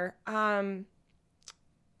commander. I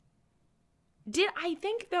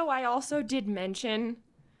think though I also did mention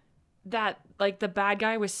that like the bad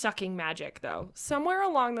guy was sucking magic though. Somewhere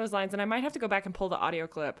along those lines, and I might have to go back and pull the audio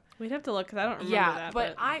clip. We'd have to look because I don't remember Yeah, that.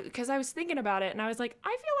 but because I was thinking about it and I was like, I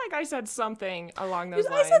feel like I said something along those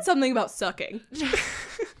I lines. said something about sucking.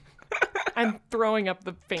 I'm throwing up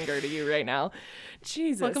the finger to you right now.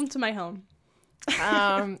 Jesus. Welcome to my home.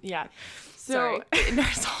 Yeah. So Sorry. no,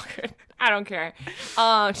 it's all good. I don't care.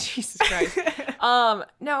 Jesus Christ.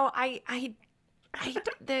 No,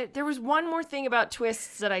 there was one more thing about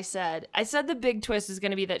twists that I said. I said the big twist is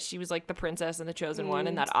going to be that she was like the princess and the chosen one,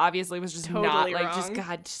 and that obviously was just not Totally like just wrong.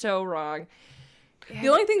 God so wrong. The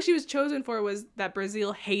only thing she was chosen for was that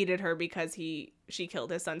Brazil hated her because she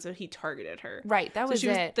killed his son, so he targeted her. Right, that So was she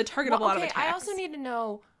was it. the target of a lot of I attacks. also need to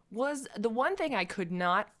know, was the one thing I could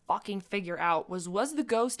not fucking figure out was the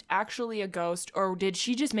ghost actually a ghost, or did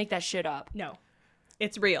she just make that shit up? No.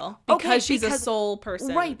 It's real. Okay, Because she's a soul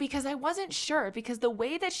person. Right, because I wasn't sure, because the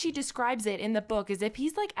way that she describes it in the book is if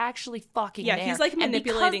he's like actually fucking Yeah, there. he's like And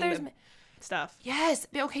because manipulating there's the stuff. Yes.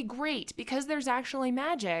 Okay, great. Because there's actually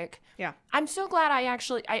magic. Yeah. I'm so glad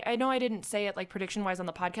I know I didn't say it like prediction wise on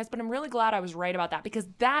the podcast, but I'm really glad I was right about that, because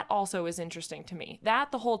that also is interesting to me.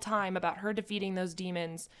 That the whole time about her defeating those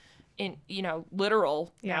demons in,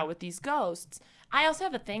 literal now with these ghosts. I also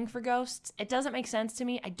have a thing for ghosts. It doesn't make sense to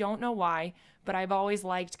me. I don't know why, but I've always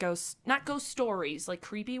liked ghosts, not ghost stories, like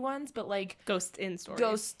creepy ones, but like Ghosts in stories.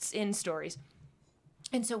 ghosts in stories.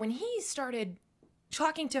 And so when he started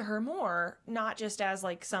talking to her more, not just as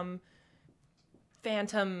like some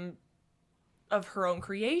phantom of her own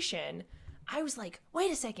creation, I was like,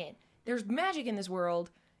 wait a second, there's magic in this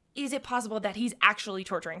world. Is it possible that he's actually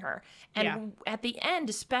torturing her? And at the end,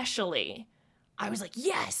 especially, I was like,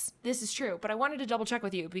 yes, this is true. But I wanted to double check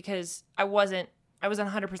with you because I wasn't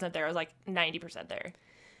 100% there. I was like 90% there.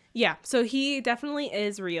 Yeah, so he definitely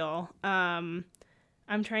is real. I'm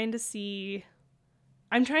trying to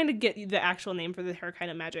get the actual name for her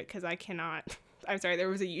kind of magic because I cannot. I'm sorry, there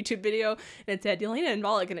was a YouTube video and it said Yelena and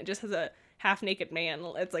Volek and it just has a half-naked man.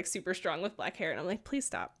 It's like super strong with black hair and I'm like, please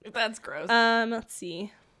stop. That's gross. Let's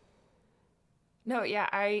see. No, yeah,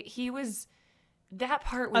 that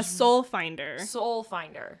part was A soul finder. Soul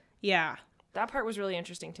finder. Yeah. That part was really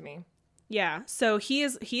interesting to me. Yeah. So he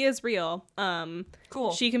is real.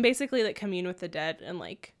 Cool. She can basically like commune with the dead and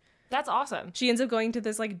like That's awesome. she ends up going to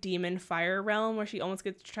this like demon fire realm where she almost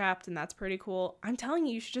gets trapped and that's pretty cool. I'm telling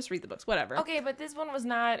you should just read the books. Whatever. Okay, but this one was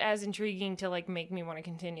not as intriguing to like make me want to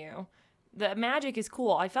continue. The magic is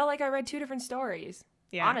cool. I felt like I read 2 different stories.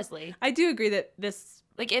 Yeah. Honestly. I do agree that this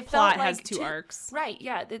Like it plot felt like has 2 arcs. Right,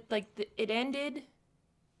 yeah. It ended.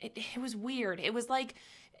 It was weird. It was like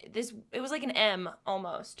this. It was like an M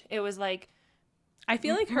almost. It was like I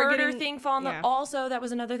feel like her murder getting, thing fall on yeah. the. Also, that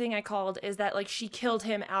was another thing I called is that like she killed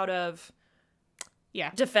him out of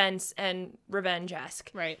Yeah. defense and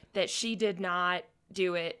revenge-esque. Right. That she did not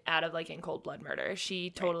do it out of like in cold blood murder. She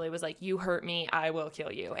totally was like, you hurt me, I will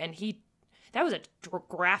kill you. And that was a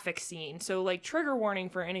graphic scene. So like trigger warning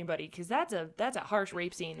for anybody, because that's a harsh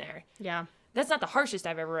rape scene there. Yeah. That's not the harshest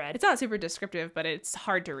I've ever read. It's not super descriptive, but it's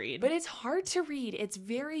hard to read. But it's hard to read. It's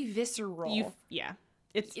very visceral. you can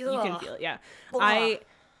Ugh. feel it. Yeah. Ugh. I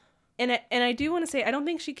do want to say I don't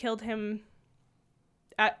think she killed him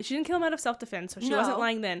she didn't kill him out of self-defense, so she wasn't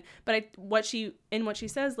lying then. But what she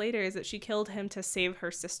says later is that she killed him to save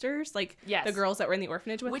her sisters, like the girls that were in the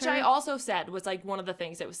orphanage with Which her. I also said was like one of the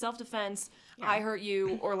things. It was self-defense, I hurt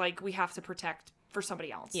you, or like we have to protect for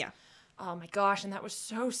somebody else. Yeah. Oh my gosh, and that was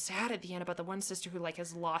so sad at the end about the one sister who like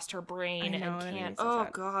has lost her brain and can't. So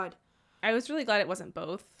sad. God. I was really glad it wasn't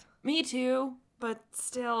both. Me too, but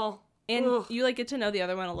still. And you like get to know the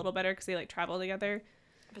other one a little better because they like travel together.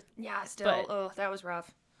 But yeah, still. That was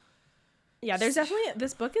rough. Yeah, there's definitely,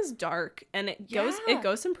 this book is dark, and it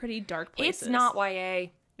goes some pretty dark places. It's not YA.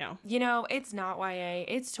 No. You know, it's not YA.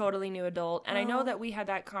 It's totally new adult. And I know that we had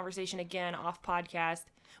that conversation again off podcast.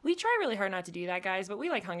 We try really hard not to do that, guys, but we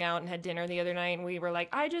like hung out and had dinner the other night, and we were like,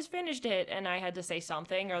 I just finished it, and I had to say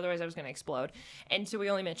something, or otherwise I was going to explode. And so we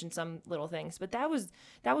only mentioned some little things. But that was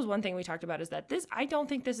one thing we talked about, is that I don't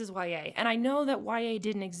think this is YA. And I know that YA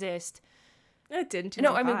didn't exist. It didn't.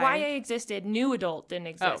 No, I mean, YA existed. New adult didn't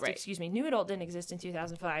exist. Oh, right. Excuse me. New adult didn't exist in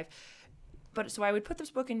 2005. But so I would put this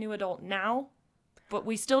book in new adult now, but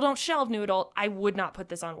we still don't shelve new adult. I would not put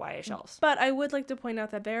this on YA shelves. But I would like to point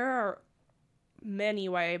out that there are many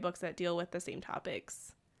YA books that deal with the same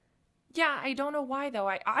topics. Yeah, I don't know why, though.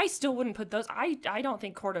 I still wouldn't put those. I don't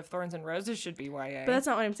think Court of Thorns and Roses should be YA. But that's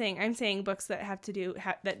not what I'm saying. I'm saying books that have to do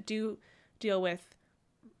that do deal with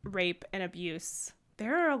rape and abuse.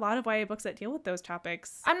 There are a lot of YA books that deal with those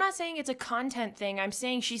topics. I'm not saying it's a content thing. I'm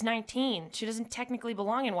saying she's 19. She doesn't technically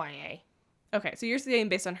belong in YA. Okay, so you're saying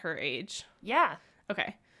based on her age. Yeah.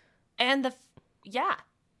 Okay. And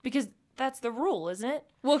because that's the rule, isn't it?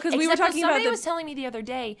 Well, because we were talking about somebody was telling me the other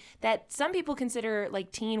day that some people consider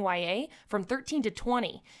like teen YA from 13 to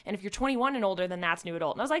 20. And if you're 21 and older, then that's new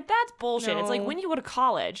adult. And I was like, that's bullshit. No. It's like when you go to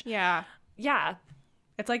college. Yeah. Yeah.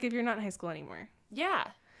 It's like if you're not in high school anymore. Yeah.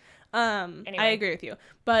 Anyway. I agree with you.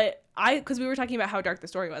 But because we were talking about how dark the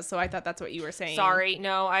story was, so I thought that's what you were saying. Sorry.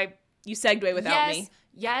 No, You segued without me.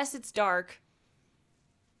 Yes, it's dark.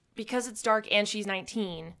 Because it's dark and she's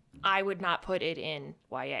 19, I would not put it in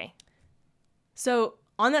YA. So,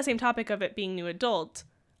 on that same topic of it being new adult,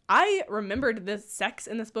 I remembered the sex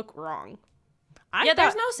in this book wrong.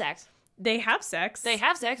 There's no sex. They have sex. They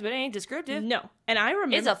have sex, but it ain't descriptive. No. And I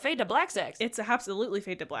remember... It's a fade to black sex. It's absolutely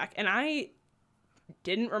fade to black. And I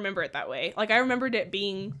didn't remember it that way. Like, I remembered it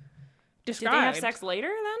being described. Did they have sex later,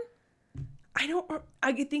 then?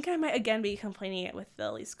 I think I might, again, be complaining it with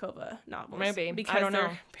the Liskova novels. Maybe. Because I don't know.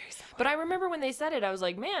 Very similar. But I remember when they said it, I was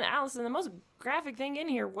like, man, Alyson, the most graphic thing in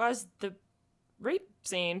here was the rape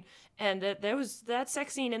scene, and that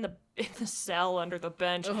sex scene in the cell under the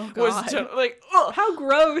bench was like, ugh. How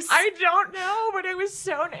gross. I don't know, but it was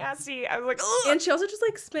so nasty. I was like, ugh. And she also just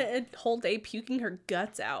like spent a whole day puking her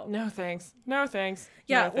guts out. No thanks.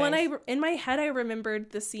 Yeah, no when thanks. in my head I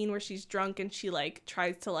remembered the scene where she's drunk and she like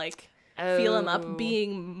tries to like feel him up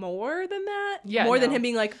being more than that. Yeah, more than him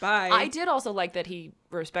being like, bye. I did also like that he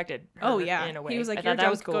respected her in a way. He was like, I you're thought that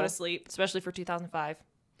drunk, was cool. go to sleep. Especially for 2005.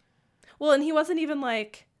 Well, and he wasn't even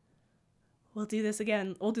like, we'll do this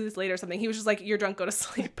again. We'll do this later or something. He was just like, you're drunk, go to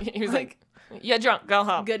sleep. He was like, you're drunk, go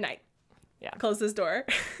home. Good night. Yeah. Close his door.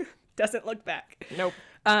 Doesn't look back. Nope.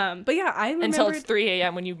 But yeah, I remembered... Until it's 3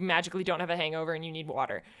 a.m. when you magically don't have a hangover and you need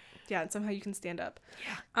water. Yeah, and somehow you can stand up.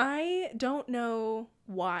 Yeah. I don't know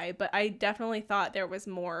why, but I definitely thought there was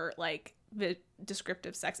more, like,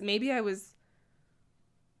 descriptive sex. Maybe I was...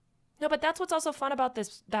 No, but that's what's also fun about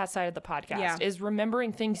that side of the podcast, is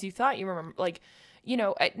remembering things you thought you remember. Like, you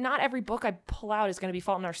know, not every book I pull out is going to be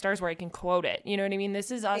Fault in Our Stars where I can quote it. You know what I mean? This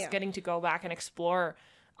is us getting to go back and explore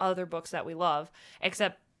other books that we love,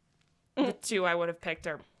 except the two I would have picked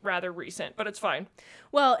are rather recent, but it's fine.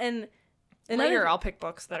 Well, and later I'll pick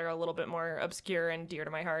books that are a little bit more obscure and dear to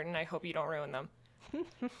my heart, and I hope you don't ruin them.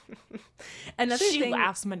 She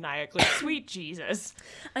laughs maniacally. Sweet Jesus.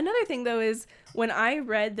 Another thing, though, is when I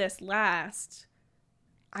read this last,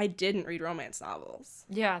 I didn't read romance novels.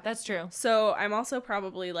 Yeah, that's true. So I'm also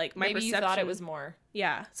probably like maybe you thought it was more.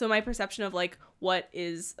 Yeah. So my perception of like what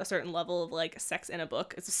is a certain level of like sex in a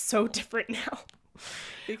book is so different now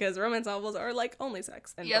because romance novels are like only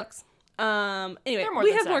sex in books. Anyway,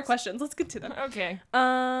 we have more questions. Let's get to them. Okay.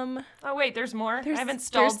 Oh wait, there's more? I haven't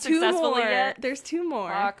stalled successfully yet. There's two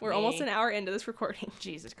more. We're almost an hour into this recording.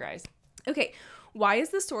 Jesus Christ. Okay. Why is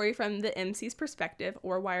the story from the MC's perspective,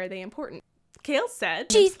 or why are they important? Kale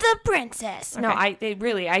said she's the princess. Okay. No,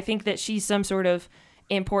 I think that she's some sort of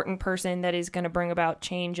important person that is going to bring about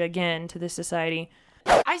change again to this society.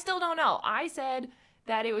 I still don't know. I said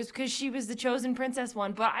that it was because she was the chosen princess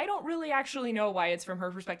one, but I don't really actually know why it's from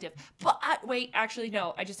her perspective. But wait, actually,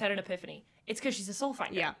 no, I just had an epiphany. It's because she's a soul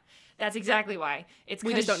finder. Yeah. That's exactly why.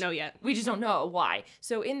 We just don't know yet. We just don't know why.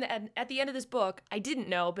 So at the end of this book, I didn't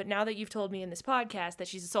know, but now that you've told me in this podcast that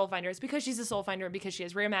she's a soul finder, it's because she's a soul finder and because she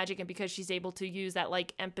has rare magic and because she's able to use that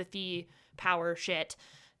like empathy power shit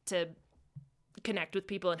to connect with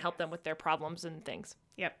people and help them with their problems and things.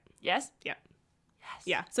 Yep. Yes? Yep. Yes.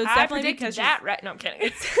 Yeah. So it's I definitely predicted because that, right? No, I'm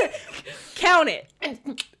kidding. count it.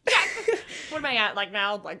 What am I at like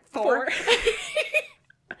now? Like 4.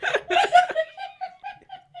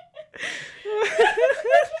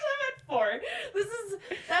 I'm at 4.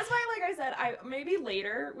 That's why, like I said, maybe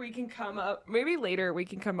later we can come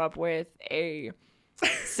up with a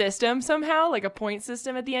system somehow, like a point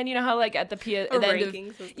system at the end. You know how like at the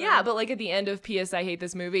ranking system. Yeah, but like at the end of P.S. I Hate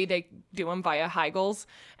This Movie, they do them via Heigls,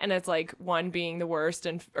 and it's like 1 being the worst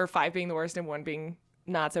or 5 being the worst and 1 being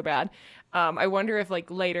not so bad. I wonder if like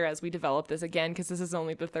later as we develop this again, because this is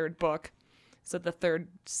only the 3rd book, so the 3rd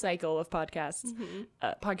cycle of podcasts,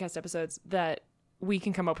 podcast episodes, that we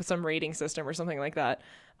can come up with some rating system or something like that,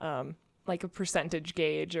 like a percentage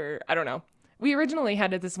gauge, or I don't know. We originally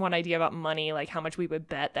had this one idea about money, like how much we would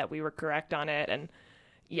bet that we were correct on it, and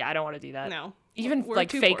yeah, I don't want to do that. No. Even We're like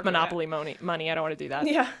too fake poor for Monopoly money, I don't want to do that.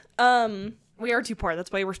 Yeah. We are too poor.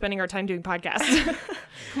 That's why we're spending our time doing podcasts.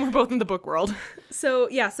 We're both in the book world. So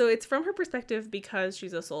it's from her perspective because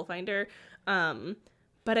she's a soul finder.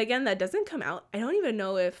 But again, that doesn't come out. I don't even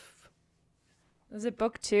know if Is it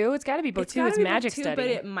book 2? It's got to be book 2. It's gotta be magic book 2, study. but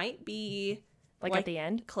it might be like at the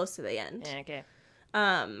end? close to the end. Yeah,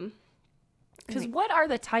 okay. Because What are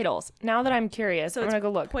the titles? Now that I'm curious, I'm going to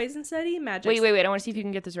go look. Poison study, magic. Wait. I want to see if you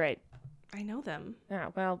can get this right. I know them.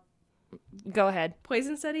 Oh, well, go ahead.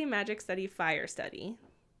 Poison study, magic study, fire study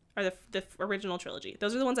are the original trilogy.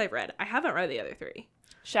 Those are the ones I've read. I haven't read the other 3.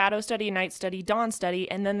 Shadow study, night study, dawn study,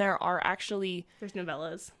 and then there are actually... There's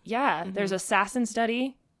novellas. Yeah, there's assassin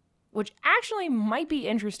study, which actually might be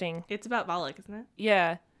interesting. It's about Valak, isn't it?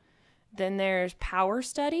 Yeah. Then there's power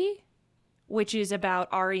study, which is about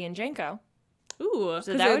Ari and Jenko. Ooh,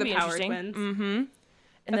 So that would the be power interesting. twins. Mm-hmm. And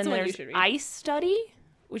That's then the one you there's should read. ice study,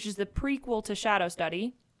 which is the prequel to shadow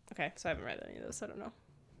study, Okay, so I haven't read any of those, so I don't know.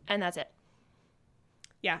 and that's it.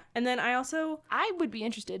 Yeah, and then I would be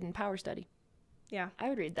interested in power study. yeah, I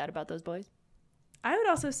would read that about those boys. I would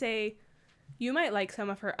also say you might like some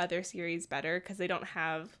of her other series better because they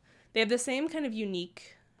have the same kind of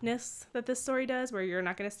uniqueness that this story does, where you're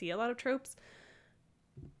not going to see a lot of tropes,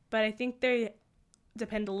 but I think they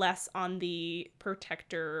depend less on the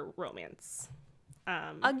protector romance.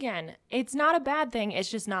 Again, it's not a bad thing. It's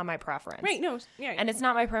just not my preference. Right? No, yeah, And it's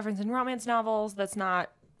not my preference in romance novels. That's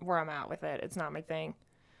not where I'm at with it. It's not my thing.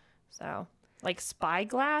 So, like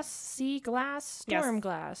Spyglass, Sea Glass, Yes. Storm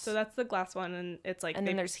Glass. So that's the glass one, and it's like and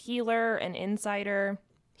then there's Healer and Insider.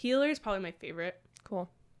 Healer is probably my favorite Cool.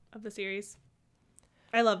 of the series.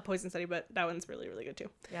 I love Poison Study, but that one's really, really good too.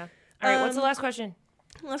 Yeah. All right. What's the last question?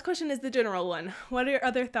 Last question is the general one. What are your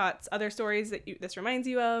other thoughts, other stories that this reminds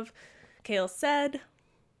you of? Kale said.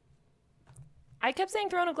 I kept saying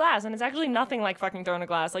Throne of Glass, and it's actually nothing like fucking Throne of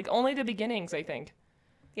Glass. Like only the beginnings, I think.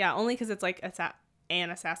 Yeah, only because it's like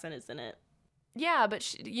an assassin is in it. Yeah,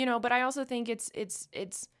 but but I also think it's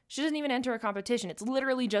she doesn't even enter a competition. It's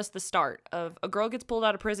literally just the start of a girl gets pulled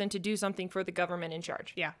out of prison to do something for the government in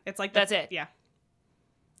charge. Yeah, it's like That's it. Yeah,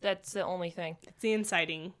 That's the only thing. it's the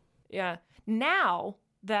inciting. Yeah. Now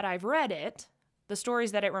that I've read it, the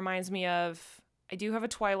stories that it reminds me of, I do have a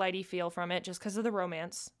Twilighty feel from it just because of the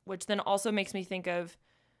romance, which then also makes me think of.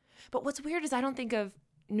 But what's weird is I don't think of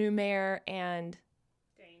Numair and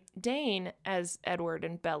Dane as Edward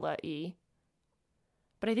and Bella E.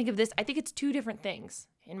 But I think of this. I think it's 2 different things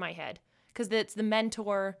in my head because it's the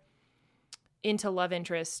mentor into love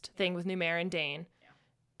interest thing with Numair and Dane,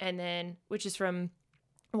 and then which is from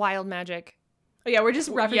Wild Magic. Oh yeah, we're just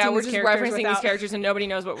referencing these characters and nobody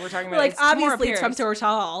knows what we're talking about. Like It's more obviously it's from appearance.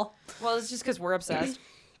 Tortal. Well, it's just because we're obsessed.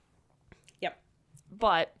 Yep.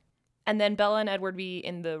 But, and then Bella and Edward be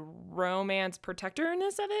in the romance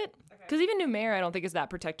protectorness of it. Because even Numair, I don't think is that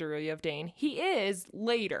protector of Dane. He is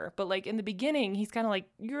later, but like in the beginning, he's kind of like,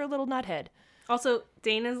 you're a little nuthead. Also,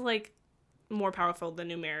 Dane is like more powerful than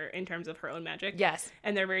Numair in terms of her own magic. Yes.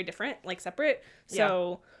 And they're very different, like separate.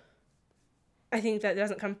 So I think that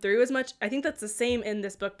doesn't come through as much. I think that's the same in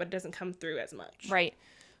this book, but it doesn't come through as much. Right.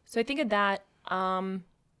 So I think of that. I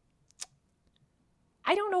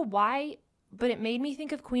don't know why, but it made me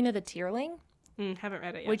think of Queen of the Tearling, Haven't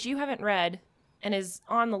read it yet. which you haven't read and is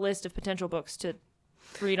on the list of potential books to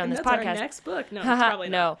read on and this that's podcast. our next book. No, it's probably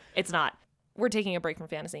not. No, it's not. We're taking a break from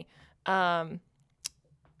fantasy.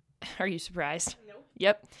 Are you surprised? No.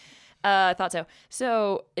 Yep. I thought so.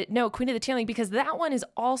 So, no, Queen of the Tearling, because that one is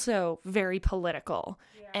also very political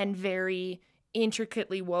and very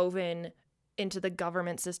intricately woven into the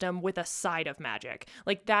government system with a side of magic.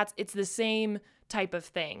 Like, it's the same type of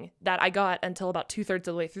thing that I got until about 2/3 of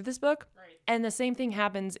the way through this book. Right. And the same thing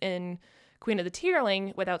happens in Queen of the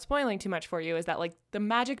Tearling, without spoiling too much for you, is that, like, the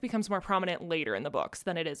magic becomes more prominent later in the books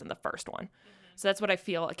than it is in the first one. So that's what I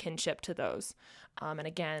feel a kinship to those. And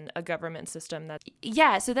again, a government system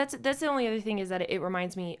so that's the only other thing, is that it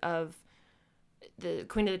reminds me of the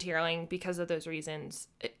Queen of the Tearling because of those reasons.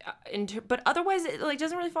 But otherwise, it like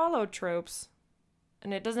doesn't really follow tropes,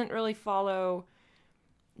 and it doesn't really follow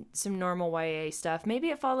some normal YA stuff. Maybe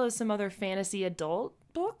it follows some other fantasy adult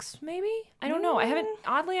books. Maybe, I don't know. I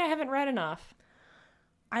haven't read enough.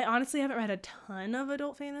 I honestly haven't read a ton of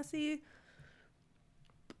adult fantasy,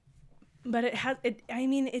 but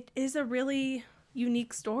it is a really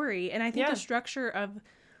unique story, and I think the structure of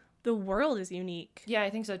the world is unique. Yeah, I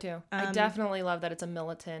think so too. I definitely love that it's a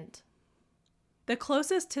militant. The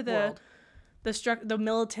closest to world. the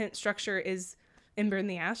militant structure is in Burn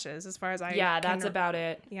the Ashes, as far as I that's about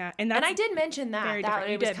it. Yeah, and I did mention that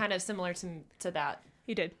it was did. kind of similar to that.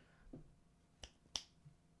 You did.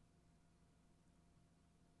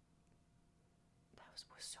 That was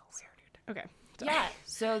so weird. Okay. Yeah.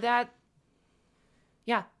 So that.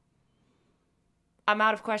 Yeah. I'm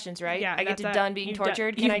out of questions, right? Yeah, I get that's done being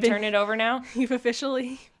tortured. Can you've I been- turn it over now? You've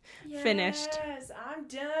officially finished. Yes, I'm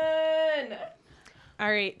done. All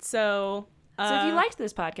right, so So if you liked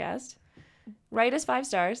this podcast, write us 5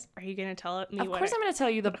 stars. are you gonna tell me? Of course, I'm going to tell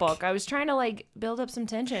you the book. I was trying to like build up some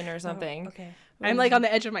tension or something. Okay. I'm like on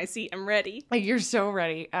the edge of my seat. I'm ready. Like, you're so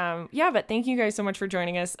ready. But thank you guys so much for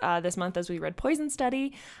joining us this month as we read Poison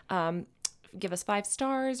Study. Give us 5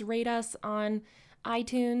 stars, rate us on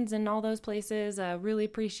iTunes and all those places. Really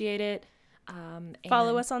appreciate it.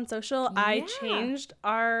 Follow us on social. I Yeah. changed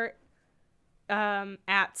our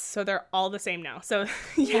ats, so they're all the same now. So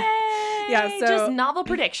Yay! Yeah, so- just novel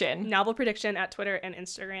prediction. Novel Prediction at Twitter and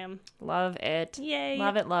Instagram. Love it. Yay.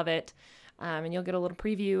 Love it, love it. And you'll get a little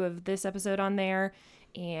preview of this episode on there.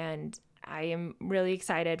 And I am really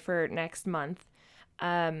excited for next month.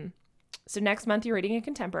 So next month you're reading a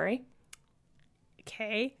contemporary.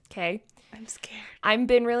 Okay. Okay. I'm scared. I've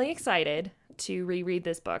been really excited to reread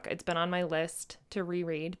this book. It's been on my list to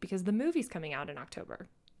reread because the movie's coming out in October.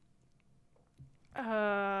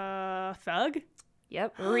 Thug?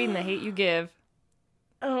 Yep. We're reading The Hate You Give.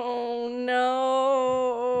 Oh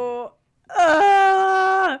no.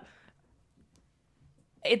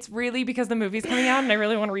 It's really because the movie's coming out and I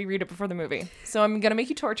really want to reread it before the movie. So I'm going to make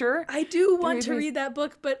you torture. I do want to read that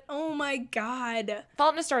book, but oh my god.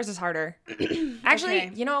 Fault in the Stars is harder. Actually,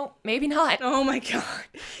 Okay. Maybe not. Oh my god.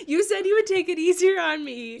 You said you would take it easier on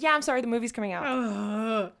me. Yeah, I'm sorry. The movie's coming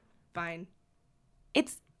out. Fine.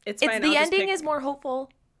 It's It's fine. the ending is more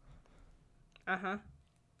hopeful. Uh-huh.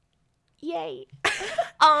 Yay.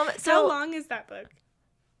 How So long is that book?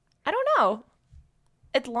 I don't know.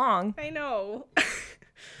 It's long. I know.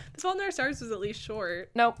 The Fault in Our Stars was at least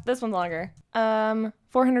short. Nope, this one's longer.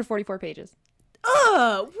 444 pages.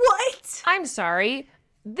 What? I'm sorry.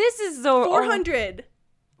 This is so 400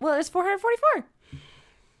 Well, it's 444.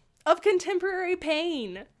 of contemporary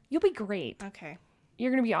pain. You'll be great. Okay.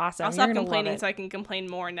 You're gonna be awesome. I'll You're stop gonna love complaining it. so I can complain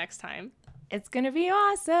more next time. It's gonna be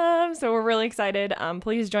awesome. So we're really excited.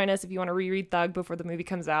 Please join us if you want to reread Thug before the movie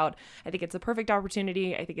comes out. I think it's a perfect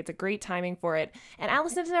opportunity. I think it's a great timing for it. And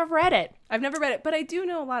Allison's never read it. I've never read it, but I do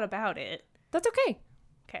know a lot about it. That's okay.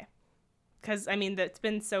 Okay. Because, I mean, that's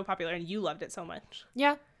been so popular and you loved it so much.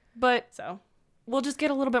 Yeah, but So we'll just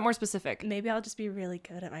get a little bit more specific. maybe I'll just be really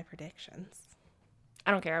good at my predictions.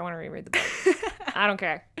 I don't care. I want to reread the book. I don't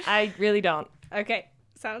care. I really don't. Okay.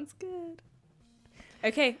 Sounds good.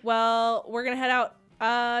 Okay. Well, we're going to head out.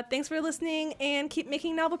 Thanks for listening and keep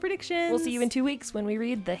making novel predictions. We'll see you in 2 weeks when we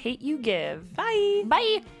read The Hate You Give. Bye.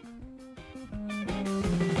 Bye.